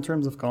stuff there in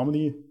terms of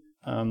comedy.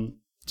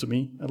 To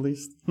me, at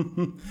least.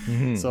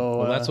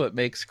 So that's what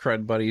makes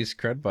Crud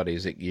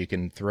Buddies. You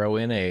can throw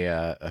in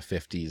a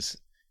 50s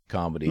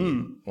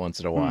comedy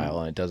once in a while,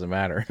 and it doesn't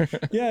matter.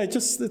 Yeah,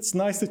 it's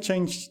nice to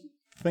change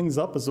things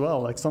up as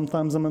well. Like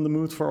sometimes I'm in the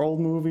mood for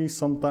old movies.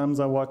 Sometimes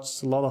I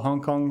watch a lot of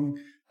Hong Kong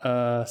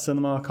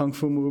cinema, kung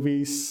fu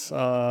movies.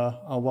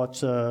 I'll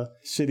watch a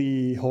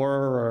shitty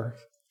horror or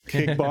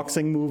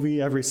kickboxing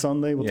movie every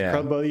Sunday with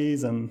Crud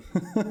Buddies, and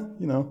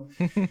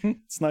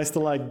it's nice to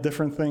like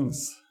different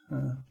things.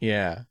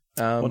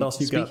 What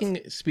else you got?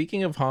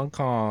 Speaking of Hong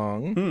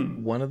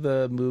Kong, one of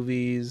the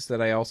movies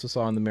that I also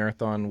saw in the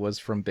marathon was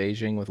From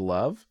Beijing with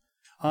Love.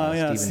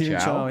 Stephen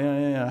Chow.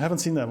 Yeah. I haven't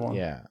seen that one.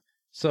 Yeah.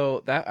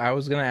 So that I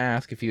was gonna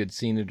ask if you had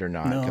seen it or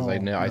not, because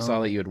I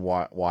saw that you had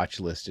watch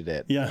listed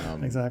it. Yeah,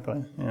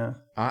 exactly. Yeah.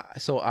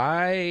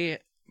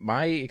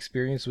 My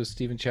experience with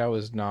Stephen Chow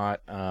is not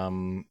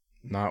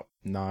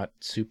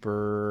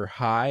super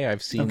high.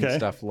 I've seen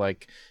stuff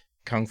like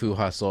Kung Fu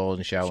Hustle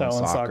and Shaolin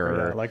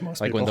Soccer. Yeah, like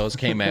most people. When those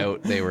came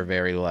out, they were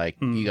very like,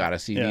 you got to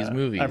see these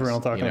movies.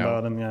 Everyone talking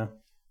about them, yeah.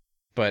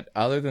 But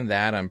other than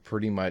that, I'm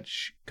pretty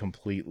much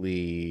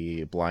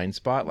completely blind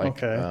spot.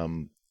 Like,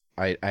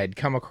 I'd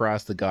come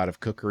across The God of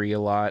Cookery a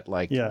lot,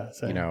 like,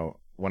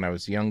 when I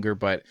was younger.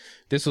 But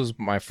this was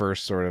my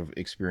first sort of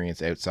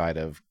experience outside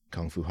of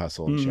Kung Fu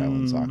Hustle and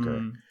Shaolin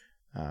Soccer.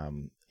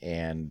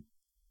 And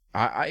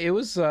it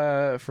was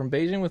From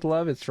Beijing with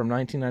Love. It's from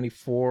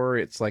 1994.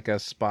 It's like a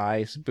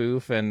spy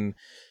spoof, and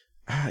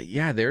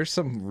there's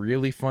some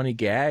really funny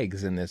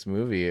gags in this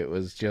movie. It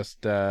was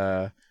just,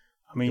 it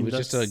was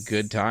just a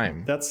good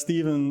time. That's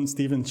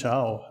Stephen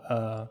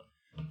Chow.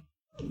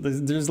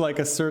 There's like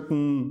a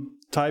certain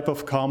type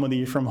of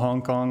comedy from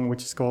Hong Kong,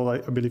 which is called,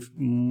 I believe,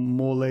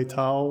 Mo Lei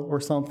Tao or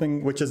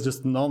something, which is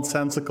just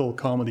nonsensical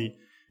comedy.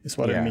 Is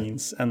what it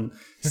means. And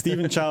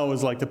Stephen Chow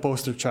is like the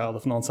poster child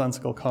of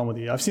nonsensical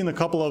comedy. I've seen a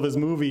couple of his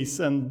movies,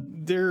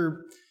 and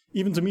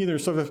even to me, they're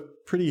sort of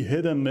pretty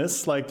hit and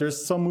miss. Like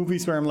there's some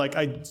movies where I'm like,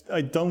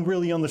 I don't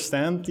really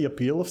understand the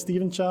appeal of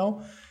Stephen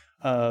Chow.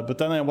 But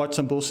then I watch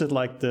some bullshit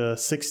like the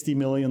 $60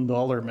 Million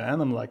Man.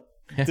 I'm like,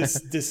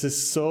 this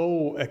is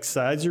so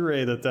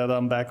exaggerated that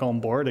I'm back on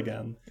board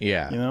again.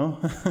 Yeah.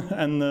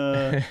 And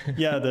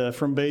the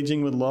From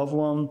Beijing with Love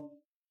one,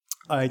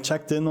 I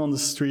checked in on the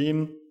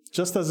stream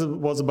just as it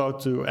was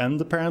about to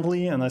end,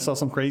 apparently, and I saw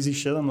some crazy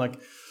shit. I'm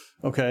like,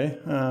 okay,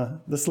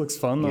 this looks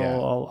fun. Yeah.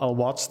 I'll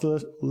watch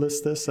this,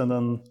 and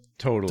then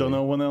don't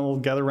know when I'll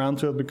get around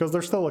to it, because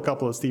there's still a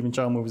couple of Stephen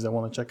Chow movies I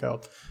want to check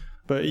out.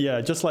 But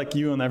yeah, just like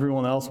you and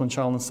everyone else, when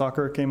Shaolin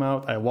Soccer came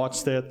out, I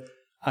watched it.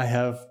 I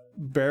have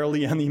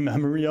barely any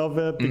memory of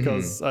it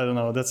because I don't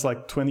know, that's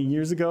like 20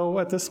 years ago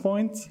at this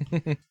point.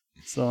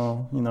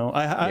 So, you know,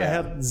 I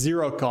had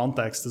zero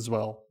context as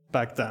well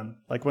back then.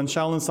 Like when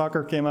Shaolin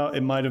Soccer came out,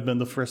 it might have been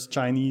the first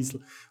Chinese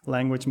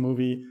language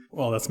movie.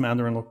 Well, that's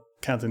Mandarin or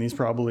Cantonese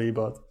probably,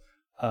 but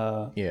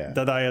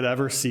that I had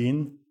ever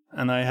seen.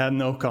 And I had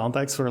no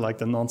context for like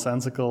the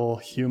nonsensical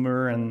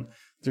humor. And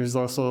there's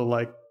also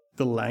like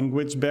the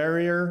language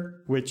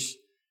barrier, which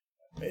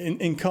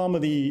in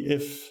comedy,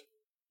 if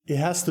it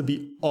has to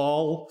be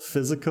all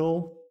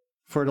physical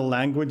for the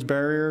language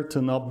barrier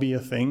to not be a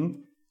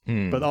thing.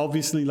 But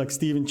obviously, like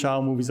Stephen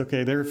Chow movies,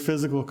 okay, they're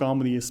physical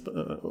comedy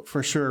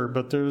for sure,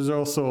 but there's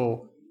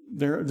also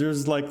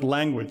there's like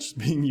language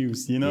being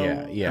used, you know,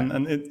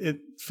 and it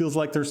feels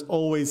like there's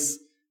always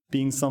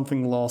being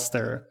something lost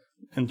there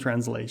in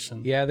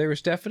translation. Yeah, there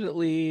was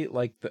definitely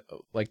like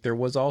there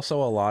was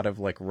also a lot of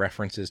like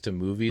references to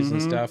movies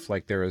and stuff.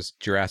 Like there was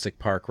Jurassic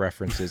Park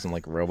references and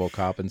like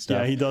RoboCop and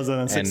stuff. Yeah, he does that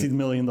in $60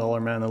 Million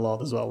Man a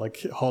lot as well. Like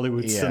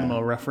Hollywood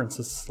cinema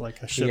references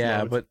like a shitload.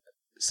 Yeah, but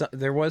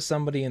there was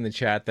somebody in the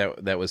chat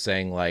that was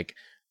saying like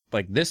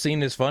this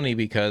scene is funny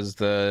because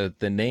the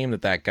name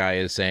that guy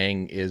is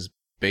saying is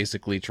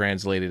basically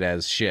translated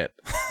as shit.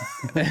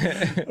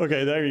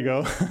 Okay, there you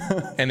go.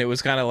 And it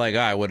was kind of like,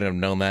 I wouldn't have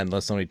known that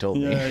unless somebody told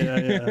me.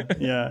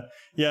 Yeah,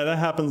 that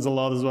happens a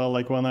lot as well.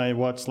 Like when I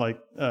watch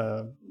like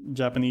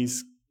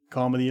Japanese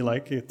comedy,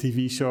 like a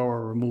TV show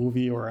or a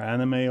movie or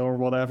anime or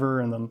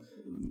whatever, and then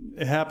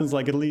it happens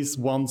like at least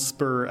once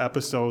per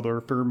episode or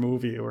per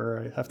movie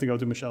where I have to go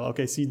to Michelle.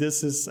 Okay, see,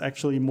 this is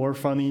actually more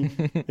funny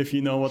if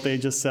you know what they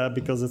just said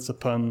because it's a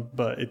pun,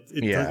 but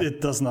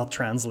it does not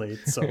translate.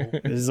 So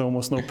there's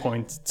almost no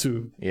point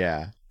to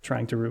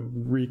trying to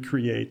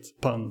recreate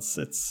puns.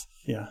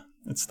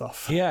 It's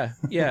tough. Yeah.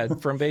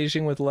 From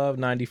Beijing with Love,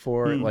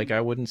 94. Like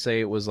I wouldn't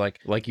say it was like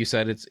you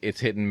said, it's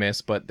hit and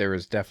miss, but there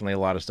was definitely a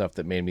lot of stuff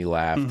that made me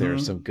laugh.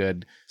 There's some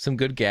good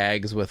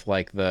gags with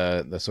like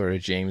the sort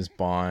of James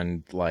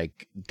Bond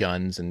like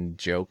guns and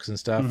jokes and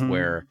stuff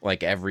where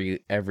like every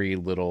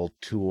little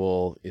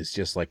tool is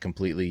just like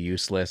completely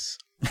useless.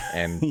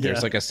 And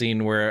there's like a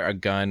scene where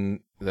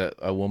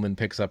a woman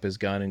picks up his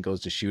gun and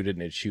goes to shoot it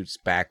and it shoots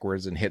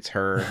backwards and hits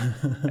her.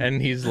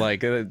 And he's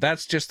like,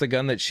 that's just the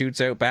gun that shoots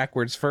out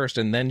backwards first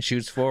and then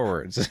shoots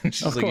forwards. And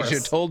she's like, you should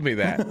have told me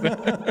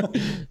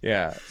that.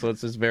 Yeah. So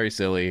it's just very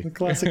silly.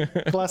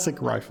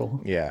 Classic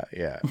rifle.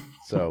 Yeah.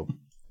 So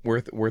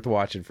worth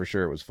watching for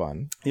sure. It was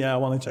fun. Yeah, I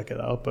want to check it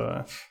out,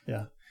 but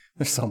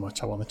there's so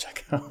much I want to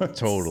check out.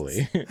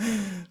 Totally.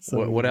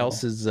 So, what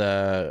else is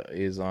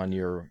on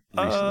your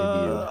recently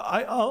viewed?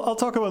 I'll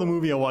talk about a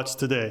movie I watched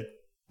today,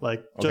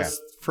 like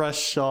just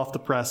fresh off the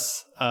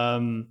press.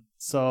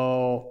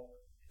 So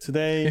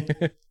today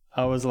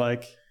I was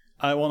like,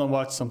 I want to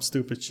watch some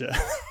stupid shit.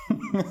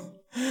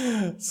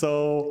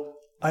 So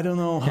I don't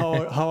know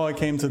how I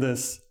came to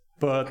this,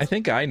 but I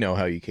think I know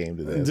how you came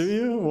to this. Do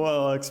you?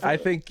 Well, I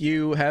think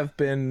you have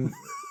been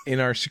in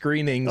our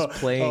screenings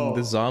playing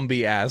the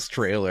zombie ass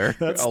trailer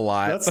a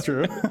lot. That's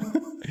true.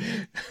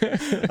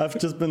 I've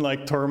just been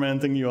like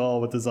tormenting you all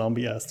with the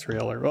zombie ass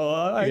trailer. Well,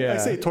 I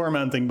say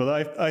tormenting,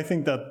 but I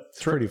think that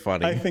it's pretty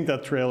funny. I think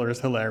that trailer is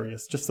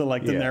hilarious. Just the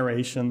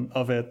narration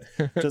of it.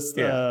 Just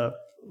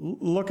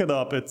look it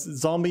up. It's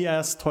zombie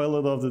ass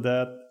Toilet of the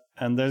Dead,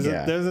 and there's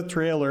a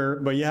trailer,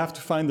 but you have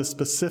to find the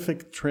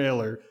specific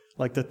trailer.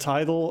 Like the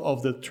title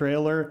of the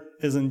trailer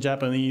is in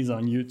Japanese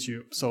on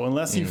YouTube. So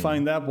unless you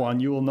find that one,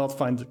 you will not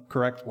find the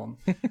correct one.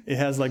 It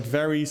has like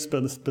very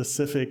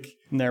specific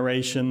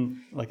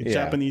narration, like a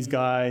Japanese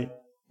guy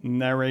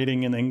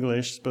narrating in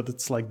English, but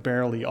it's like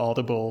barely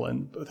audible.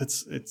 But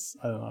it's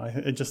I don't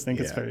know. I just think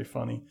it's very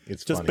funny.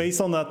 It's just funny. Based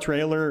on that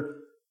trailer,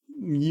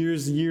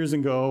 years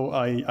ago,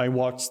 I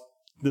watched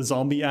the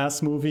Zombie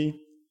Ass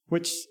movie,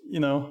 which,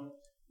 you know,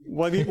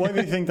 what do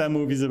you think that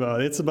movie's about?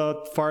 It's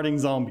about farting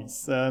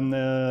zombies, and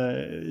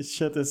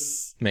shit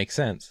is makes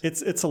sense.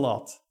 It's a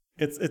lot.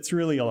 It's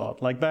really a lot.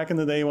 Like back in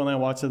the day when I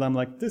watched it, I'm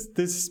like,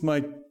 this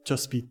might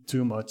just be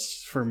too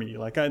much for me.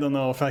 Like I don't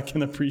know if I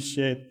can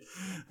appreciate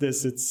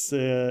this.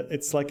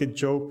 It's like a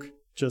joke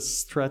just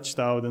stretched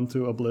out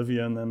into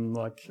oblivion, and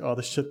like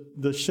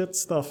the shit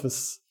stuff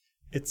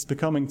it's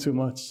becoming too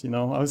much. You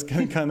know, I was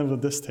getting kind of a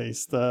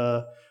distaste.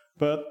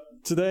 But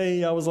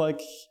today I was like,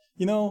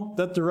 you know,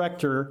 that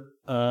director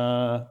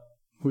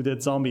who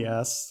did Zombie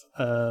Ass,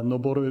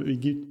 Noboru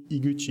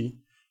Iguchi,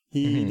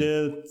 he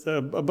did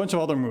a bunch of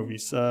other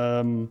movies.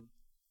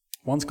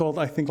 One's called,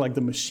 I think, like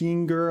The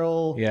Machine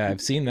Girl. Yeah, I've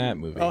seen that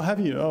movie. Oh,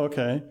 have you? Oh,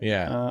 okay.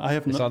 Yeah. I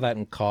saw that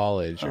in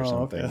college or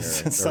something.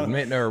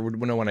 Okay. Or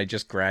when I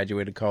just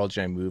graduated college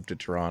and I moved to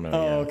Toronto.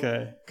 Oh,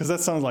 okay. Because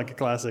that sounds like a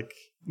classic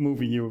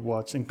movie you would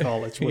watch in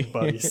college with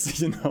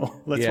buddies. You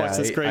know, let's watch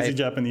this crazy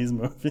Japanese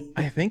movie.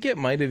 I think it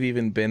might have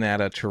even been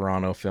at a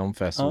Toronto Film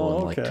Festival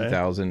in like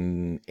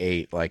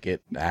 2008, like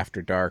it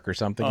After Dark or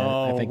something.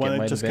 Oh, I think when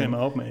it just came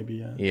out,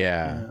 maybe.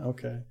 Yeah.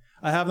 Okay.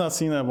 I have not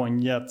seen that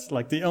one yet.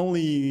 Like the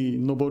only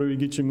Noboru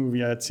Iguchi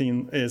movie I had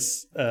seen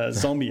is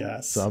Zombie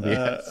Ass. Zombie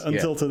Ass,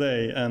 until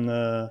today. And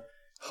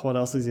what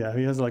else does he have?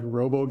 He has like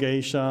Robo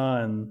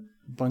Geisha and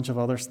a bunch of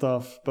other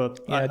stuff. But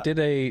I did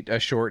a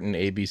short in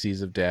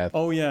ABCs of Death.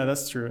 Oh yeah,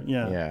 that's true.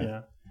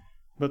 Yeah.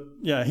 But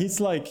yeah, he's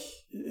like,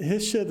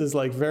 his shit is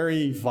like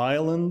very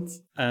violent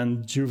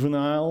and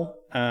juvenile.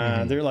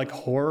 They're like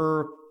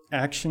horror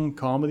action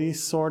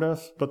comedies sort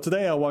of. But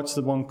today I watched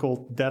the one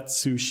called Dead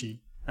Sushi.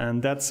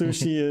 And Dead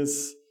Sushi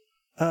is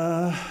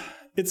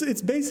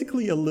it's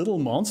basically a Little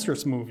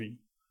Monsters movie,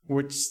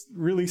 which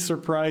really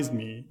surprised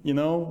me. You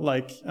know,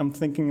 like I'm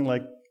thinking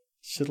like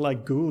shit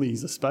like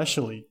Ghoulies,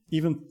 especially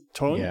even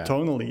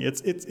tonally.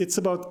 It's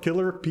about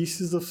killer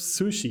pieces of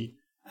sushi,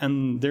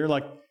 and they're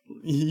like,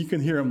 you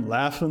can hear them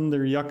laughing,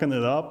 they're yucking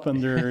it up,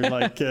 and they're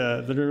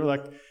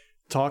like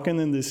talking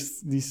in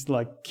these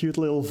like cute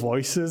little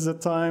voices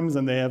at times,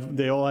 and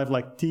they all have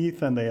like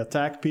teeth, and they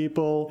attack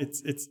people.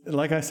 It's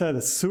like I said,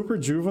 it's super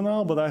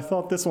juvenile, but I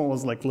thought this one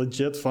was like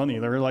legit funny.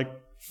 There were like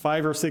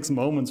 5 or 6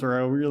 moments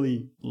where I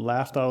really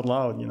laughed out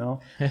loud, you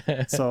know.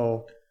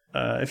 So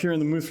if you're in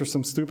the mood for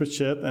some stupid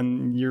shit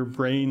and your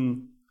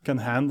brain can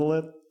handle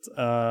it,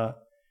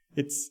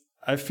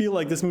 I feel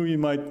like this movie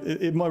might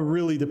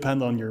really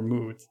depend on your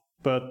mood.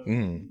 But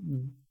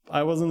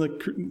I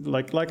wasn't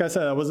like I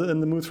said, I was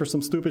in the mood for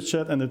some stupid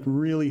shit, and it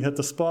really hit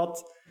the spot.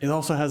 It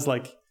also has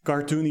like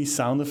cartoony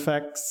sound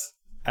effects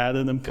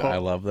added in post. I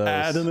love those.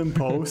 Added in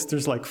post.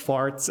 There's like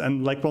farts,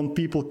 and like when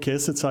people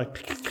kiss, it's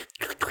like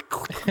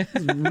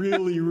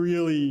really,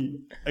 really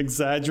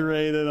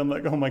exaggerated. I'm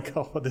like, oh my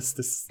god, what is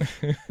this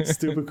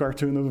stupid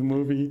cartoon of a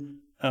movie?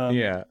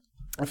 I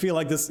feel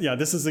like this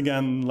is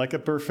again like a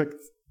perfect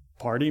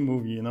party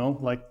movie, you know,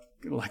 like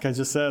I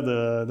just said,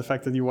 the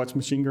fact that you watch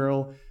Machine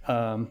Girl,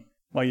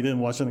 well, you didn't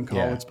watch it in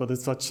college, but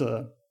it's such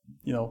a,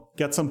 you know,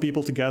 get some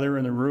people together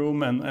in a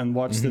room and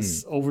watch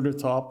this over the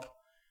top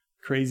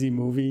crazy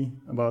movie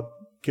about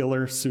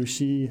killer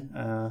sushi.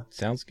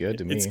 Sounds good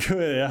to me. It's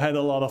good. I had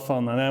a lot of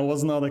fun, and I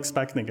was not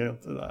expecting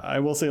it. I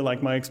will say,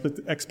 like, my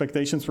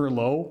expectations were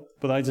low,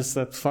 but I just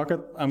said, fuck it,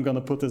 I'm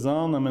gonna put this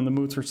on. I'm in the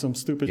mood for some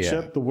stupid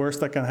shit. The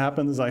worst that can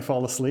happen is I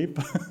fall asleep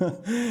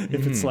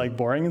if it's like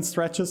boring in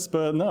stretches.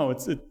 But no,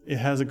 it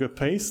has a good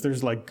pace.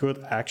 There's like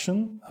good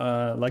action.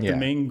 The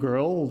main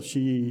girl,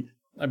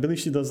 I believe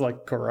she does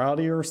like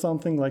karate or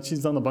something. Like,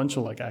 she's done a bunch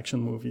of like action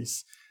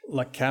movies.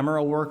 Like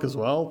camera work as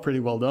well, pretty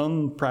well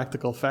done.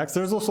 Practical effects.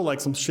 There's also like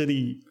some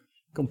shitty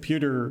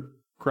computer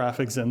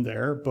graphics in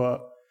there,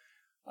 but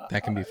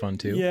that can be fun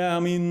too. Yeah, I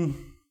mean,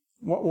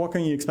 what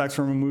can you expect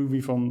from a movie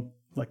from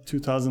like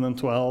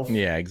 2012?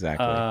 Yeah,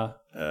 exactly.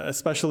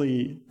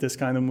 Especially this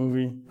kind of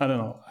movie. I don't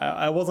know.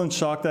 I wasn't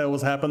shocked that it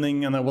was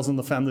happening, and I wasn't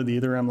offended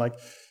either. I'm like,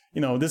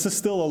 you know, this is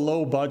still a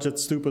low budget,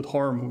 stupid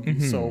horror movie,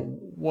 so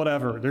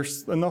whatever.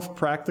 There's enough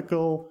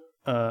practical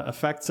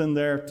effects in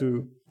there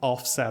to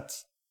offset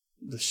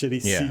the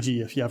shitty CG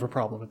if you have a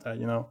problem with that,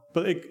 you know.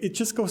 But it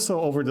just goes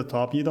so over the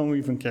top, you don't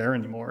even care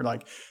anymore.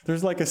 Like,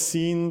 there's like a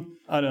scene,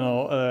 I don't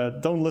know,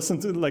 don't listen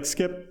to, like,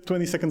 skip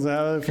 20 seconds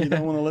out if you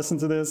don't want to listen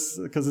to this,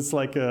 because it's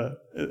like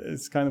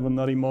it's kind of a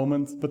nutty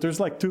moment. But there's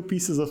like 2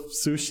 pieces of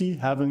sushi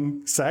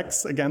having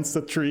sex against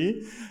a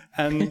tree,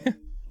 and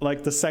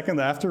like the second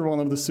after, one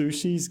of the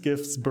sushis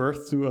gives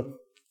birth to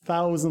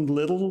 1,000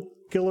 little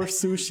killer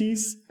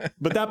sushis.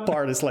 But that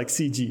part is like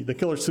CG, the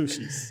killer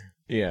sushis.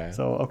 Yeah.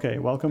 So, okay,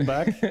 welcome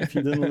back if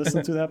you didn't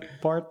listen to that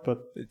part, but...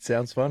 It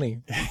sounds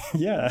funny.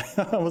 Yeah,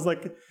 I was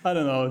like, I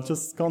don't know,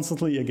 just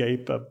constantly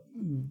agape at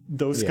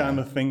those kind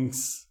of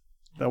things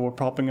that were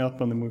popping up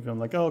in the movie. I'm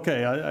like, oh,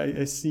 okay,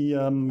 I see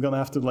I'm going to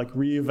have to like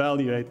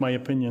reevaluate my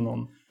opinion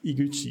on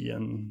Iguchi.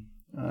 And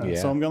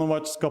so I'm going to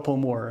watch a couple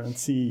more and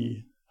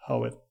see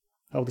how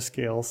the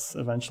scales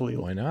eventually...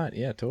 Why not?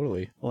 Yeah,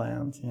 totally.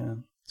 Land, yeah.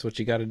 That's what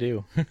you got to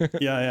do.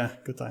 Yeah,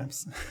 good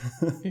times.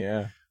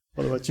 Yeah.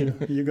 What about you?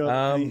 You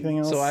got anything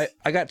else? So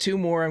I got 2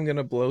 more I'm going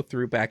to blow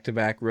through back to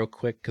back real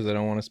quick because I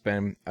don't want to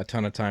spend a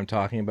ton of time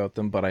talking about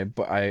them. But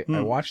I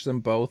watched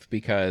them both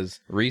because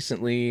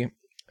recently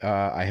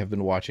I have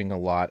been watching a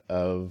lot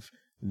of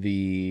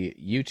the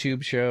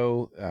YouTube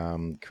show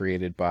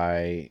created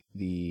by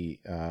the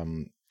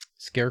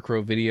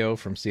Scarecrow Video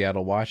from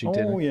Seattle,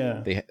 Washington. Oh,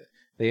 yeah.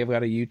 They have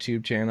got a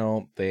YouTube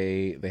channel.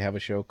 They have a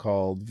show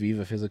called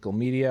Viva Physical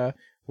Media,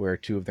 where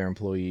 2 of their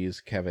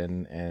employees,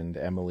 Kevin and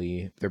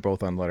Emily, they're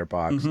both on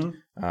Letterboxd,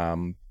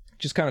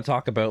 just kind of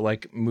talk about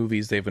like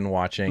movies they've been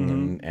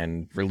watching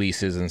and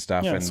releases and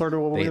stuff. Yeah, and sort of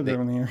what we're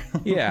doing here.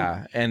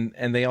 Yeah,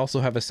 and they also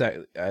have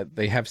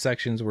they have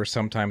sections where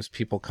sometimes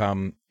people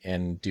come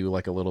and do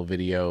like a little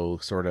video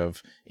sort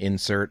of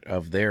insert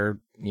of their,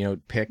 you know,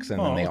 picks, and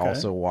then they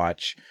also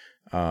watch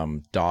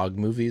dog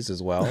movies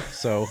as well.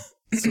 So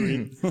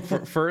Sweet.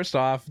 First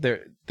off,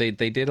 they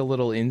did a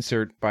little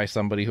insert by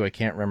somebody who I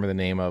can't remember the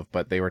name of,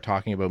 but they were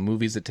talking about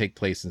movies that take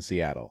place in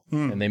Seattle.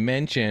 And they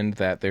mentioned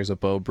that there's a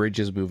Beau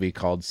Bridges movie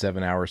called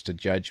 7 Hours to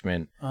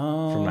Judgment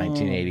from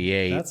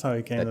 1988 that's how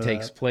it came that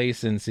takes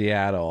place in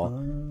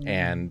Seattle.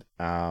 And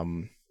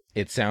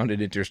it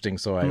sounded interesting,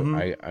 so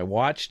I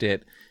watched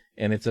it.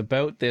 and it's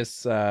about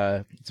this.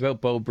 It's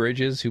about Beau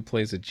Bridges, who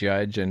plays a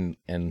judge, and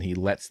he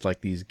lets like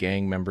these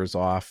gang members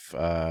off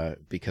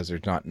because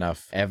there's not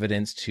enough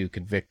evidence to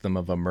convict them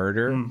of a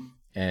murder,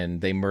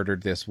 and they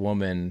murdered this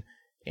woman,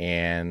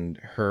 and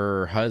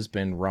her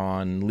husband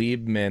Ron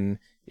Liebman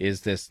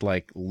is this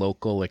like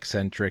local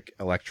eccentric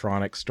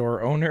electronics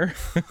store owner.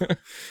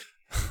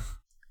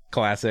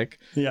 Classic.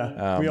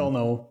 Yeah, we all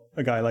know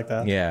a guy like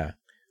that. Yeah.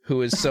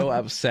 Who is so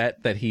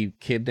upset that he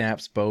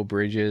kidnaps Beau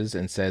Bridges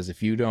and says,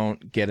 if you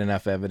don't get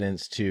enough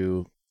evidence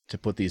to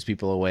put these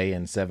people away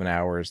in 7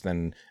 hours,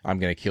 then I'm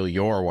going to kill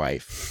your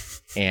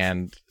wife.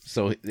 And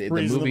so the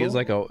movie is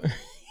like the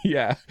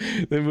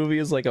movie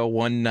is like a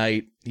one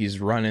night. He's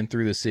running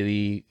through the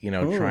city,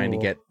 trying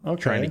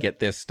to get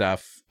this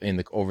stuff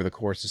over the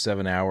course of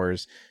 7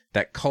 hours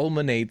that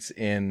culminates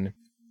in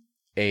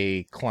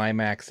a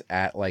climax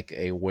at like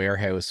a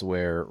warehouse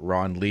where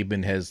Ron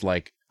Liebman has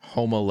like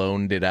Home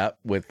Aloned it up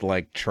with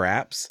like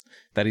traps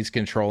that he's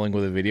controlling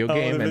with a video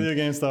game. Video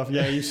game stuff.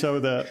 Yeah, you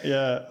showed that.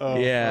 Yeah.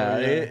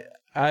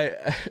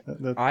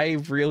 I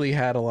really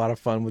had a lot of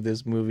fun with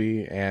this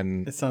movie,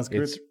 and it sounds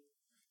good.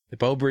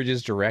 Beau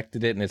Bridges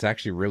directed it, and it's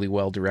actually really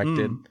well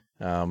directed.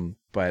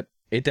 But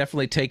it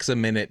definitely takes a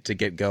minute to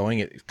get going.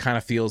 It kind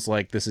of feels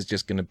like this is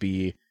just going to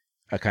be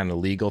a kind of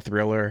legal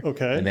thriller.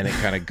 Okay. And then it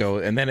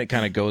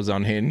kind of goes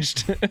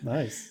unhinged.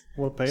 Nice.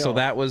 What payoff? So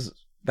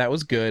that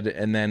was good.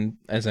 And then,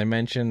 as I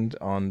mentioned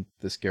on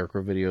the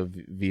Scarecrow Video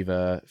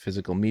Viva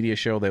physical media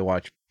show, they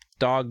watch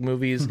dog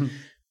movies.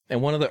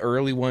 And one of the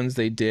early ones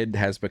they did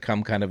has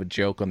become kind of a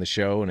joke on the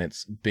show, and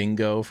it's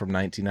Bingo from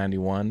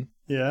 1991.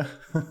 Yeah.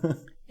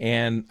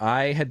 And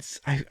I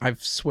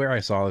swear I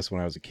saw this when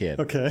I was a kid.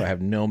 Okay. But I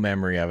have no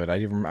memory of it.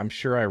 I'm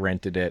sure I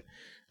rented it.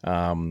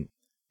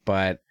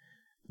 But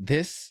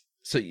this,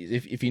 so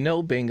if you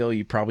know Bingo,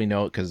 you probably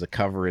know it because the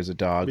cover is a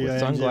dog with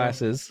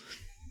sunglasses.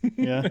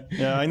 Yeah,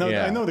 I know.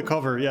 I know the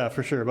cover. Yeah,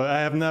 for sure. But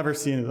I have never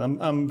seen it.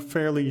 I'm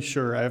fairly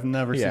sure I have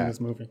never seen this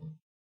movie.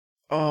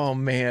 Oh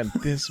man,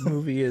 this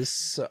movie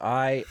is.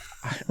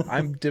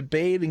 I'm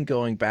debating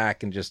going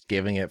back and just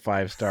giving it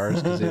 5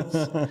 stars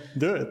because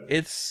do it.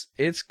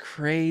 It's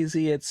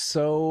crazy. It's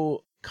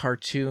so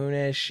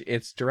cartoonish.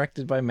 It's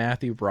directed by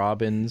Matthew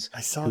Robbins,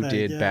 who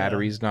did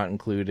Batteries Not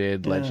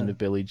Included, Legend of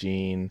Billie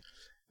Jean,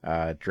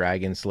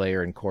 Dragon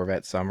Slayer, and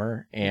Corvette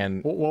Summer.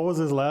 And what was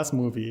his last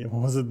movie?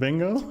 Was it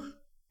Bingo?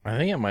 I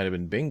think it might have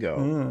been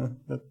Bingo.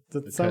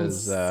 That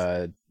sounds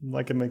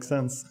like it makes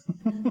sense.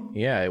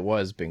 Yeah, it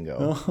was Bingo.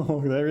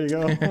 Oh, there you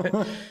go.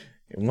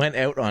 It went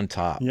out on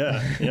top.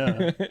 Yeah.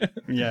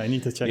 I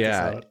need to check this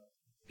out.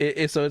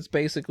 So it's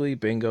basically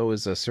Bingo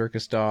is a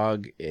circus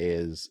dog,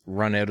 is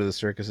run out of the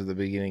circus at the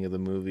beginning of the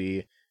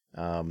movie,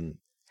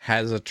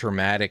 has a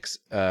traumatic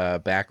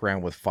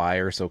background with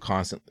fire, so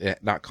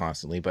not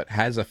constantly, but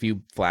has a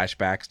few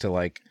flashbacks to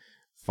like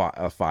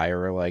a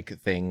fire like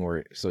thing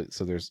where so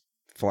there's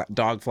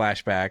dog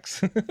flashbacks.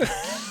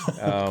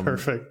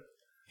 Perfect.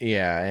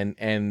 Yeah,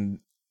 and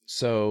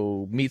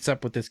so meets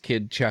up with this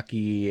kid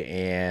Chucky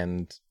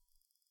and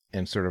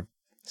sort of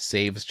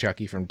saves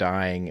Chucky from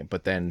dying,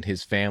 but then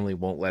his family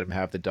won't let him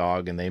have the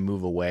dog and they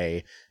move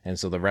away, and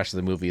so the rest of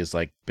the movie is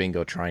like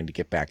Bingo trying to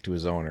get back to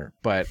his owner.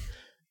 But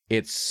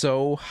it's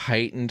so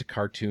heightened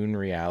cartoon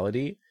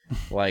reality,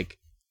 like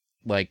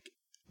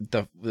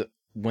the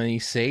when he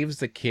saves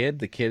the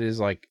kid is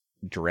like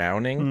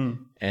drowning,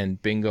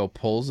 and Bingo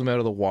pulls him out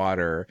of the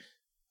water,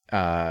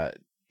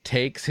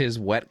 takes his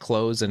wet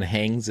clothes and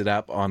hangs it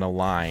up on a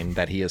line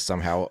that he has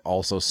somehow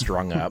also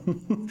strung up,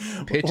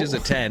 pitches a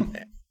tent,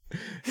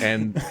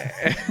 and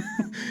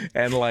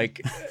like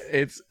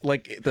it's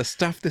like the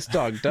stuff this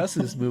dog does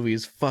in this movie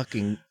is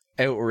fucking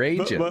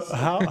outrageous. But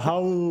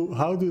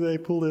how do they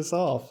pull this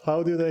off?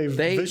 How do they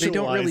visualize they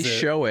don't really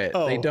show it.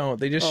 Oh. They don't.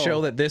 They just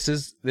show that this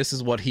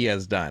is what he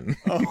has done.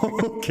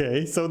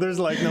 Okay, so there's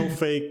like no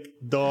fake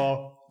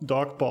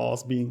dog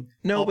paws being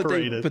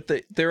operated. But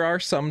there are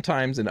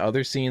sometimes in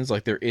other scenes,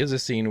 like there is a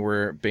scene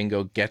where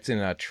Bingo gets in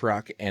a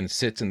truck and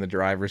sits in the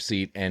driver's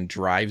seat and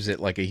drives it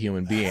like a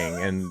human being,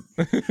 and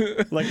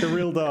like a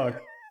real dog.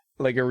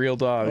 Like a real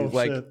dog. Oh,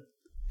 like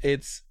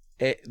shit.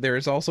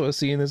 There's also a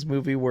scene in this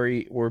movie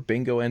where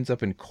Bingo ends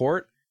up in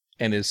court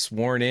and is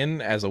sworn in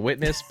as a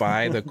witness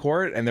by the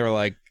court, and they're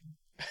like,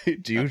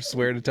 "Do you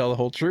swear to tell the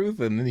whole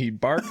truth?" And then he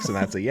barks, and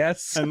that's a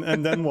yes.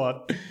 and then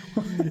what?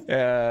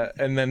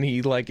 And then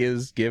he like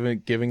is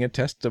giving a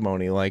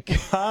testimony, like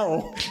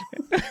how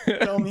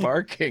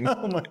barking.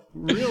 Oh my,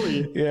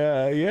 really?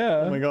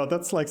 Yeah. Oh my god,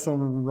 that's like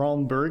some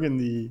Ron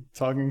Burgundy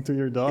talking to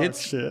your dog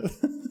shit.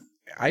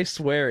 I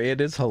swear it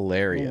is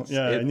hilarious.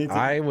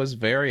 I was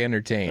very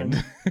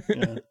entertained.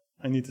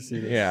 I need to see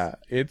this. Yeah,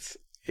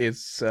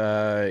 it's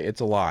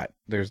a lot.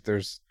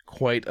 There's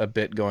quite a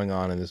bit going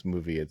on in this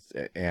movie.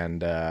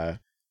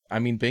 I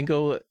mean,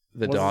 Bingo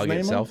the dog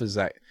itself is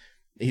that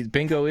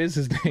Bingo is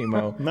his name.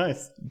 Oh,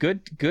 nice.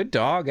 Good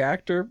dog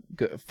actor.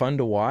 Fun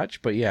to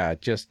watch, but yeah,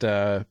 just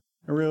a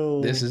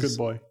real good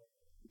boy.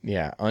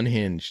 Yeah,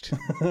 unhinged.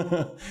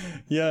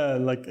 Yeah,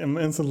 like I'm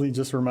instantly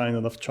just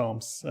reminded of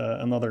Chomps,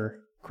 another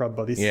Crab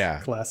Buddies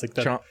classic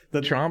that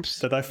Chomps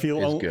that I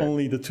feel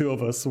only the two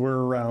of us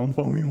were around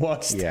when we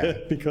watched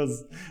it,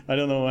 because I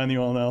don't know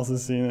anyone else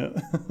has seen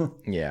it.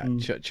 Yeah,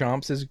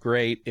 Chomps is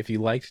great. If you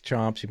liked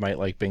Chomps, you might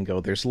like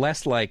Bingo. There's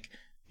less like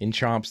in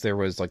Chomps. There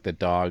was like the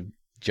dog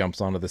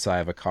jumps onto the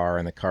side of a car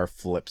and the car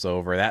flips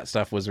over. That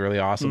stuff was really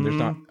awesome. There's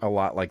not a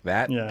lot like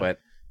that, but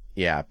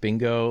yeah,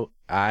 Bingo,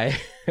 I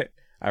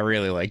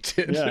really liked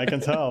it. Yeah, I can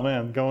tell,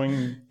 man.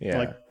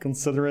 Like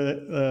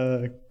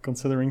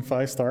considering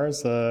 5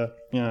 stars.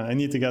 I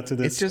need to get to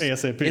this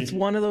ASAP. It's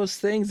one of those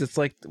things. It's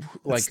like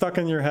it's stuck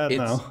in your head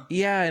now.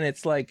 Yeah, and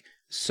it's like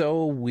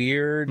so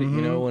weird, you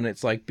know, and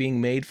it's like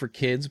being made for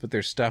kids, but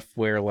there's stuff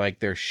where like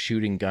they're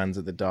shooting guns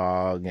at the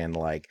dog, and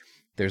like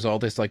there's all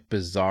this like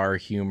bizarre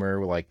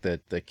humor. Like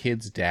the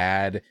kid's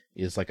dad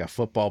is like a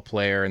football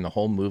player, and the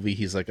whole movie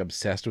he's like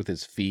obsessed with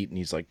his feet, and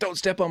he's like, don't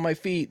step on my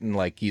feet, and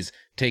like he's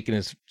taking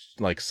his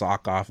like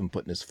sock off and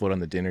putting his foot on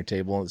the dinner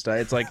table and stuff.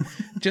 It's like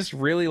just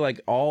really like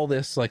all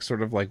this like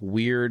sort of like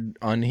weird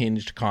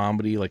unhinged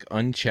comedy, like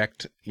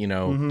unchecked, you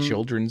know,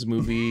 children's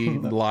movie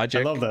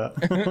logic. I love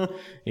that.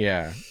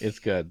 Yeah, it's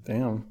good.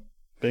 Damn.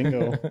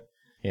 Bingo.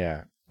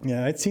 Yeah,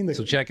 I'd seen the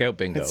so check out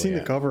Bingo. I'd seen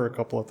the cover a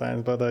couple of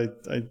times, but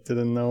I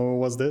didn't know it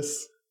was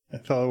this. I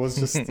thought it was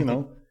just you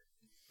know,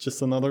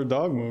 just another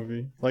dog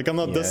movie. Like, I'm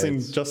not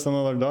dissing just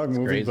another dog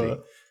movie, crazy.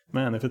 but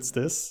man, if it's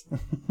this,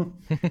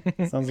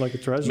 sounds like a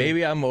treasure.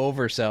 Maybe I'm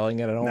overselling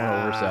it. I don't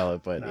want to oversell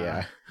it, but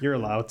yeah, you're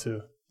allowed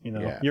to. You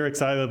know, you're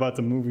excited about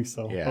the movie,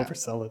 so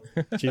oversell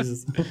it.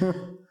 Jesus.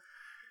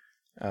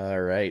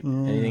 All right.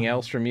 Anything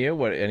else from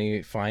you?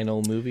 Any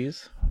final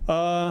movies?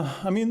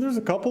 I mean, there's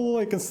a couple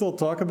I can still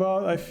talk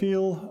about. I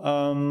feel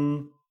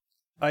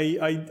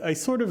I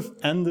sort of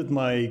ended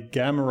my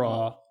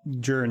Gamera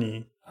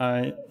journey.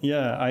 I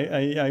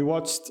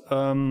watched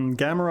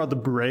Gamera the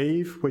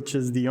Brave, which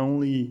is the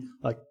only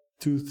like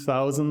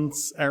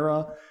 2000s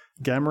era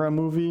Gamera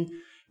movie.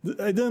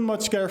 I didn't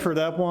much care for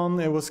that one.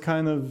 It was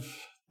kind of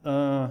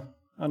I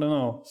don't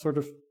know, sort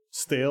of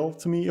stale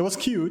to me. It was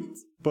cute,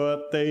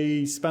 but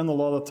they spend a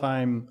lot of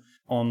time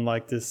on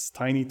like this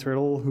tiny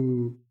turtle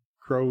who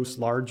grows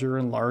larger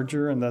and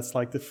larger, and that's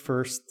like the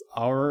first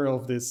hour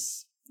of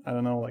this, I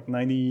don't know, like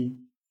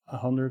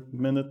 100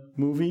 minute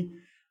movie.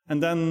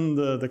 And then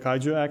the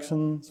kaiju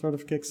action sort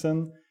of kicks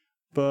in.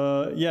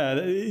 But yeah,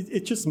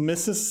 it just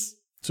misses,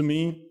 to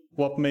me,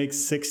 what makes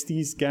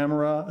 60s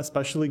Gamera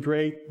especially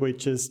great,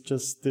 which is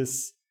just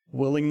this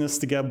willingness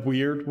to get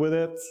weird with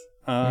it.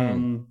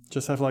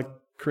 Just have like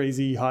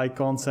crazy high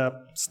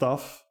concept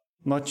stuff,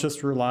 not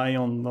just rely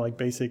on like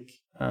basic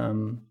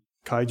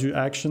kaiju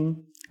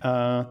action.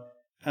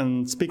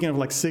 And speaking of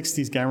like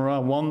 60s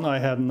Gamera, one I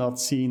had not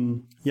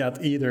seen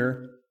yet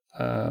either,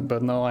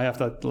 but now I have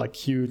that like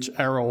huge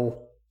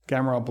Arrow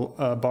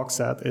Gamera box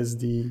set, is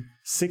the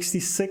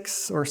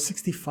 66 or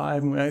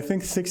 65, I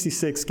think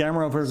 66,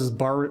 Gamera versus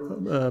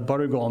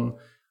Barugon.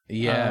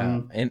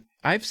 Yeah, and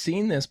I've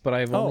seen this, but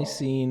I've only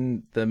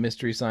seen the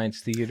Mystery Science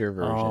Theater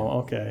version.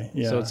 Oh, okay.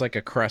 Yeah. So it's like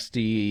a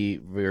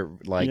crusty,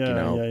 like,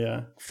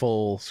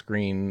 full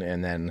screen,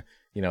 and then,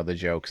 you know, the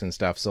jokes and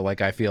stuff. So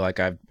like I feel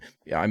like I'm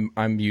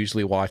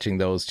usually watching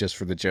those just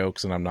for the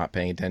jokes, and I'm not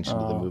paying attention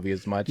to the movie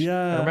as much.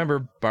 Yeah. I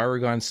remember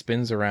Barugon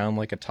spins around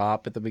like a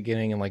top at the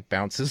beginning and like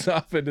bounces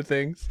off into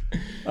things.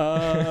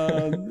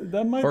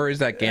 That might, or is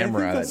that Gamera?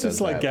 I think that's just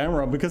like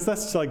Gamera, because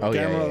that's like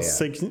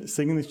Gamera's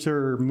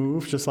signature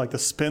move, just like the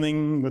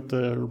spinning with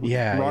the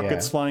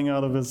rockets flying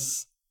out of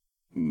his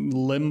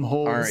limb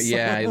holes.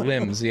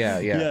 Limbs.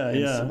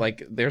 Yeah.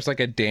 Like there's like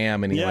a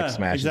dam, and he like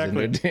smashes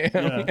into a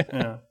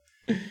dam.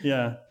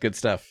 Yeah. Good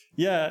stuff.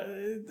 Yeah,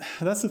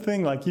 that's the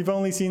thing. Like, you've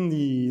only seen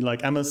the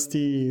like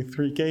MST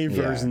 3K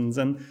versions,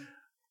 and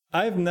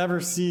I've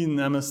never seen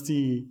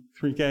MST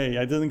 3K.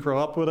 I didn't grow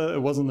up with it.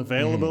 It wasn't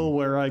available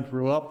where I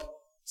grew up,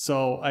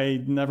 so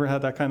I never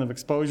had that kind of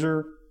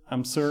exposure.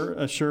 I'm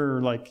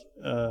sure like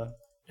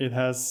it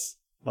has,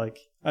 like,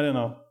 I don't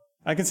know.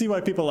 I can see why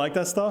people like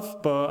that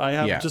stuff, but I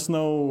have just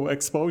no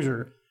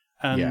exposure.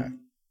 And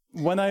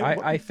when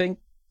I think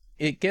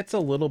it gets a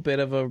little bit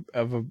of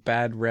a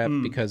bad rep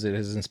because it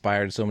has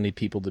inspired so many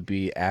people to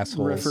be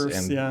assholes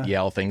and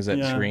yell things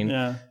at screen.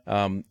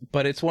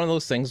 But it's one of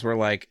those things where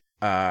like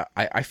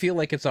I feel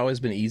like it's always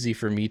been easy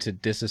for me to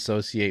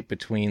disassociate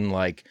between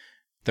like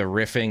the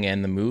riffing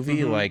and the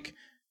movie. Like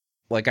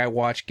I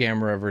watch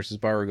Gamera versus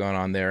Barugon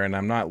on there, and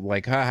I'm not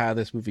like, haha,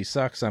 this movie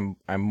sucks. I'm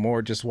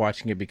more just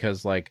watching it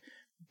because like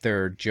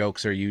their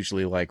jokes are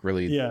usually like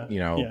really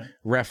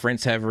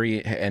reference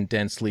heavy and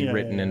densely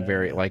written and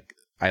very like,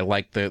 I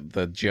like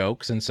the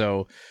jokes. And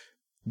so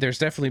there's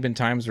definitely been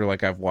times where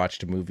like I've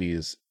watched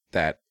movies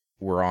that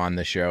were on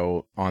the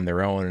show on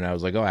their own, and I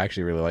was like, oh, I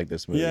actually really like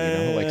this movie.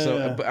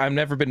 But I've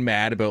never been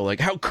mad about like,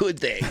 how could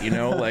they,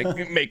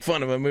 like make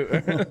fun of a movie.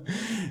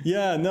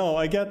 No,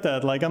 I get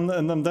that. Like I'm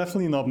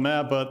definitely not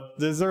mad, but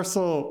there's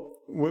also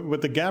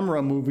with the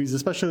Gamera movies,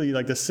 especially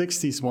like the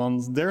 60s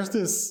ones, there's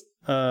this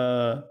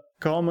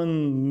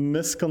common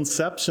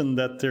misconception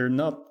that they're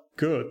not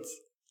good.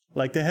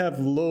 Like they have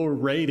low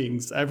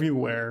ratings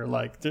everywhere.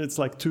 Like it's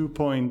like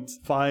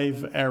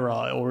 2.5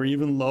 era or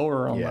even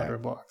lower on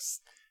Letterboxd.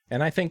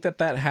 And I think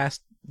that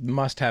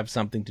must have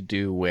something to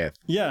do with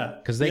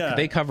because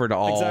they covered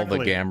all the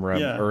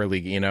Gamera early,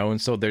 you know, and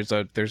so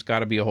there's got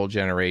to be a whole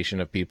generation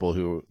of people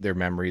who their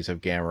memories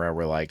of Gamera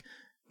were like,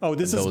 oh,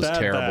 this is bad,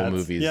 terrible bad.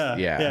 movies.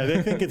 Yeah.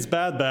 They think it's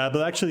bad,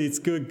 but actually it's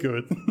good.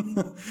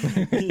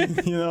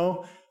 You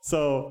know,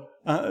 so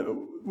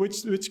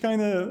which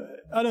kind of,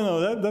 I don't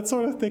know, that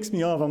sort of ticks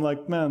me off. I'm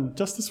like, man,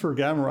 justice for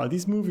Gamera.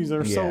 These movies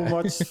are so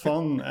much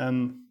fun,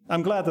 and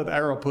I'm glad that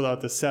Arrow put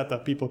out this set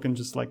that people can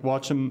just like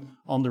watch them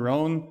on their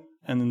own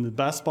and in the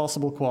best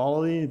possible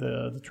quality.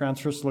 The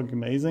transfers look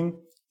amazing.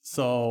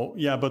 So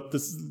yeah, but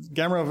this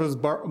Gamera vs.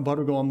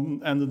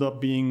 Barugon ended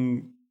up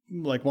being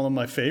like one of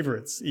my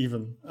favorites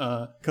even,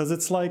 because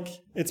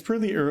it's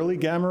pretty early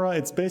Gamera.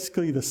 It's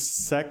basically the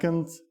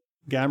second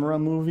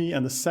Gamera movie,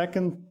 and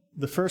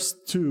the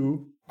first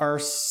two are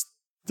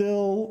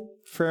still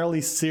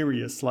fairly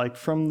serious. Like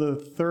from the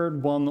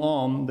third one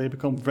on, they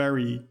become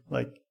very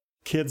like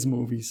kids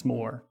movies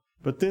more.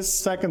 But this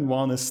second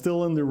one is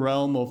still in the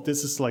realm of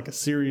this is like a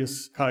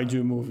serious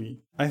kaiju movie.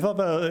 I thought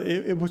that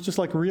it was just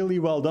like really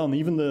well done.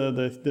 Even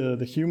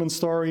the human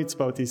story, it's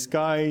about these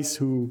guys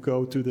who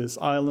go to this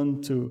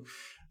island to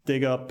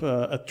dig up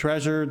a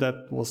treasure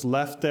that was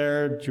left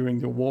there during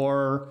the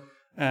war.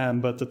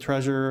 But the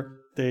treasure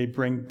they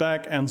bring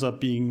back ends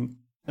up being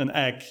an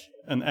egg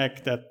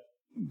that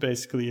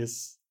basically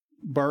is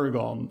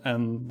Barugon.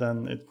 And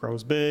then it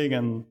grows big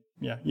and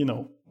yeah, you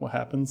know what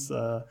happens.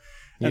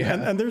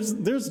 And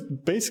there's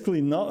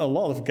basically not a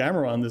lot of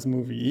Gamera in this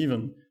movie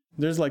even.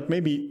 There's like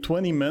maybe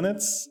 20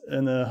 minutes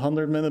in a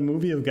 100-minute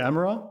movie of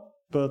Gamera,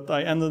 but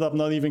I ended up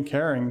not even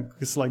caring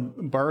because like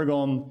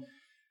Barugon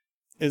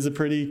is a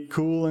pretty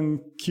cool and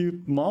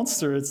cute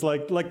monster. It's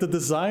like the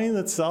design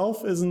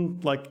itself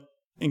isn't like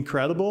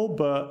incredible,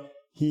 but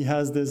he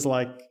has this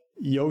like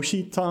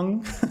Yoshi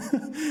tongue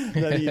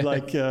that he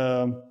like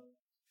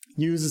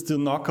uses to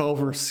knock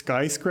over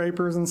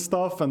skyscrapers and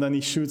stuff, and then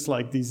he shoots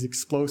like these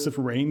explosive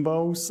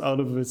rainbows out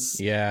of his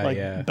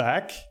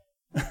back,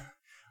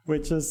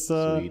 which is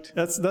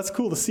that's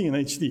cool to see in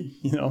HD.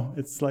 You know,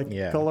 it's like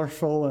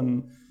colorful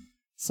and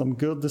some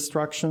good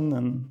destruction,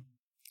 and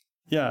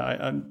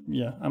I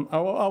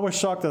was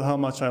shocked at how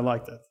much I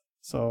liked it.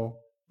 So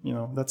you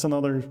know, that's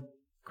another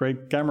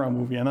great Gamera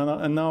movie,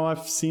 and now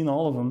I've seen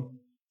all of them.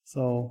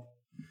 So.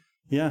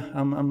 Yeah,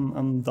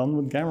 I'm done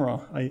with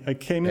Gamera. I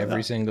came in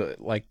every single,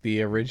 like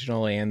the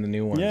original and the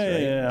new ones.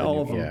 Yeah,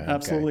 all of them,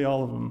 absolutely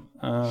all of them.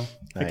 Nice.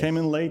 I came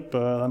in late, but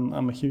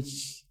I'm a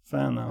huge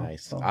fan now.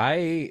 Nice. So.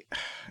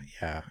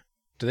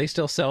 Do they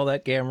still sell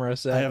that Gamera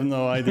set? I have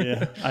no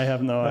idea.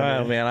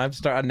 Oh man, I'm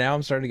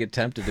starting to get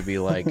tempted to be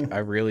like, I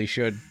really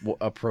should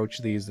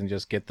approach these and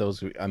just get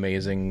those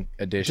amazing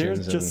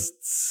editions. They're just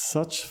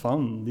such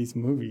fun, these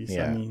movies.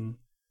 Yeah. I mean.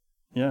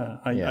 Yeah,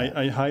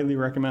 I highly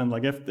recommend.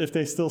 Like if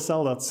they still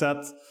sell that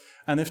set,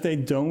 and if they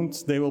don't,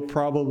 they will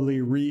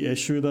probably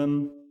reissue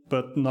them,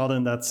 but not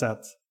in that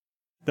set.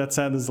 That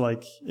set is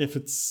like if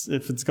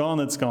it's gone,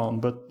 it's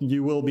gone. But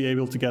you will be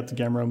able to get the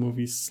Gamera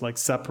movies like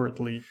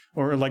separately,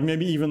 or like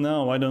maybe even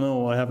now. I don't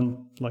know. I haven't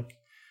like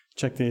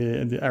checked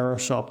the Arrow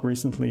shop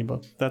recently,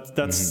 but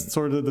that's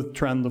sort of the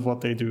trend of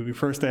what they do.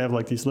 First, they have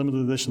like these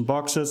limited edition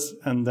boxes,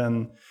 and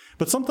then.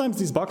 But sometimes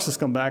these boxes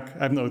come back,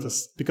 I've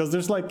noticed, because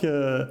there's like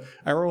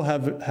Arrow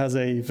has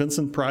a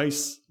Vincent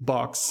Price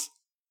box,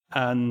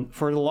 and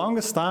for the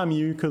longest time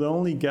you could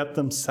only get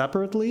them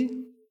separately.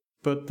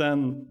 But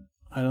then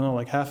I don't know,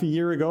 like half a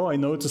year ago, I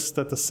noticed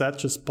that the set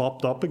just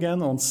popped up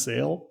again on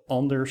sale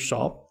on their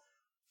shop.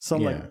 So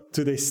I'm like,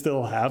 do they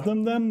still have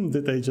them then?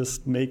 Did they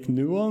just make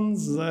new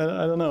ones?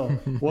 I don't know.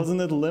 Wasn't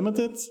it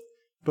limited?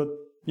 But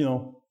you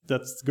know.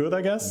 That's good,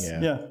 I guess.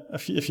 Yeah.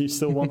 If you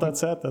still want that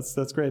set,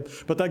 that's great.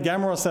 But that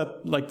Gamera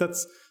set, like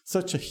that's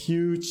such a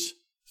huge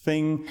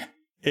thing.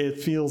 It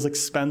feels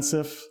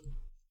expensive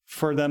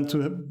for them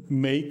to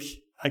make.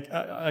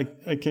 I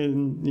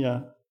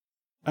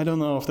don't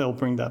know if they'll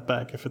bring that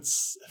back if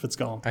it's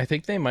gone. I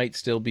think they might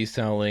still be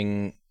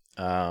selling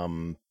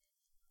them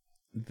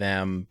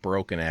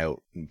broken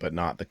out, but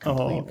not the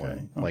complete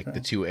one. Like the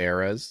two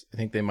eras. I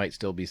think they might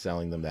still be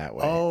selling them that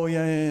way. Oh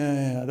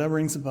yeah. That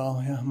rings a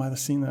bell. Yeah, I might have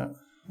seen that.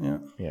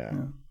 Yeah.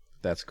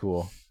 That's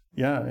cool.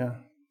 Yeah.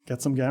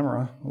 Get some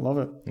Gamera. Love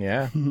it.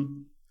 Yeah.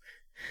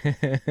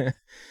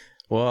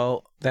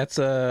 Well, that's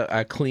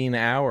a clean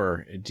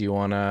hour. Do you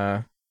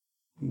wanna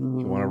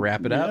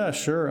wrap it up? Yeah,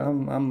 sure.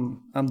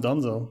 I'm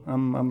donezo.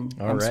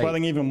 I'm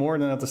sweating even more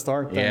than at the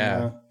start.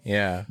 Yeah.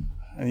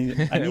 I need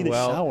a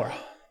shower.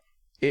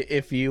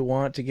 If you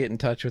want to get in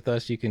touch with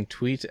us, you can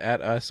tweet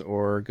at us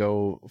or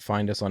go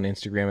find us on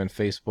Instagram and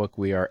Facebook.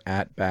 We are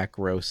at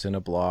Backrow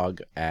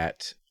Cineblog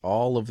at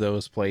all of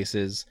those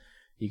places.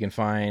 You can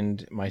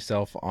find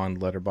myself on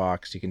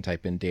Letterboxd. You can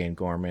type in Dan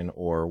Gorman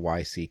or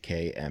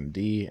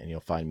YCKMD and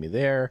you'll find me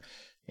there.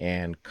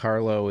 And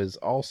Carlo is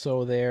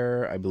also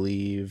there, I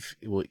believe.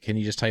 Can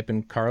you just type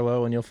in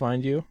Carlo and you'll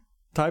find you?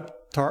 Type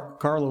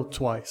Carlo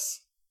twice.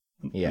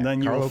 Yeah, and then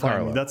you Carlo will find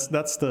Carlo. me. That's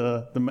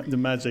the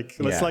magic.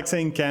 It's Yeah. like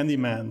saying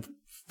Candyman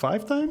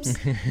 5 times.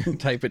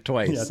 Type it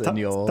twice, Yeah, and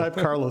you'll type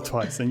Carlo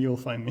twice, and you'll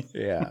find me.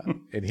 yeah,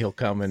 and he'll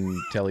come and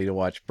tell you to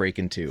watch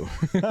Breakin' 2.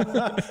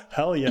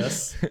 Hell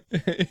yes.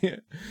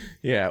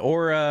 Yeah,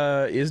 or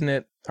isn't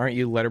it? Aren't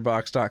you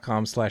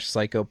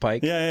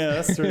letterbox.com/psychopike? Yeah,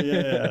 that's true.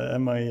 Yeah.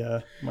 And my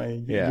Yeah.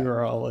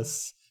 URL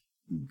is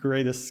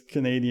greatest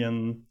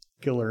Canadian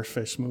killer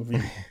fish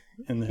movie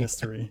in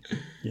history.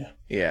 Yeah.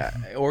 Yeah,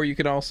 or you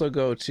can also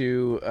go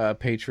to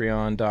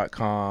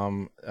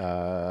patreon.com.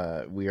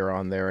 We are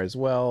on there as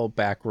well.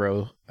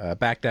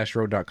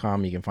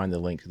 Back-row.com. You can find the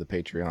link to the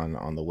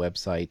Patreon on the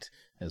website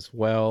as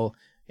well,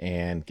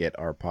 and get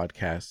our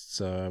podcasts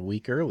a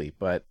week early.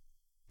 But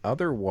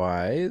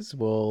otherwise,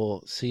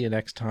 we'll see you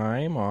next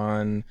time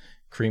on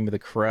Cream of the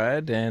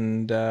Crud,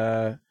 and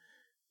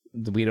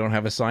we don't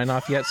have a sign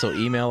off yet, so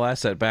email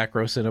us at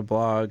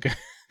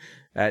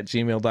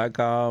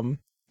backrowcineblog@gmail.com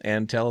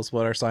and tell us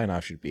what our sign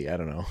off should be. I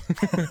don't know.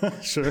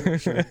 Sure.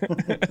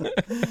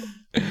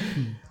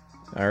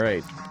 All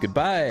right.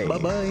 Goodbye.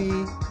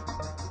 Bye-bye.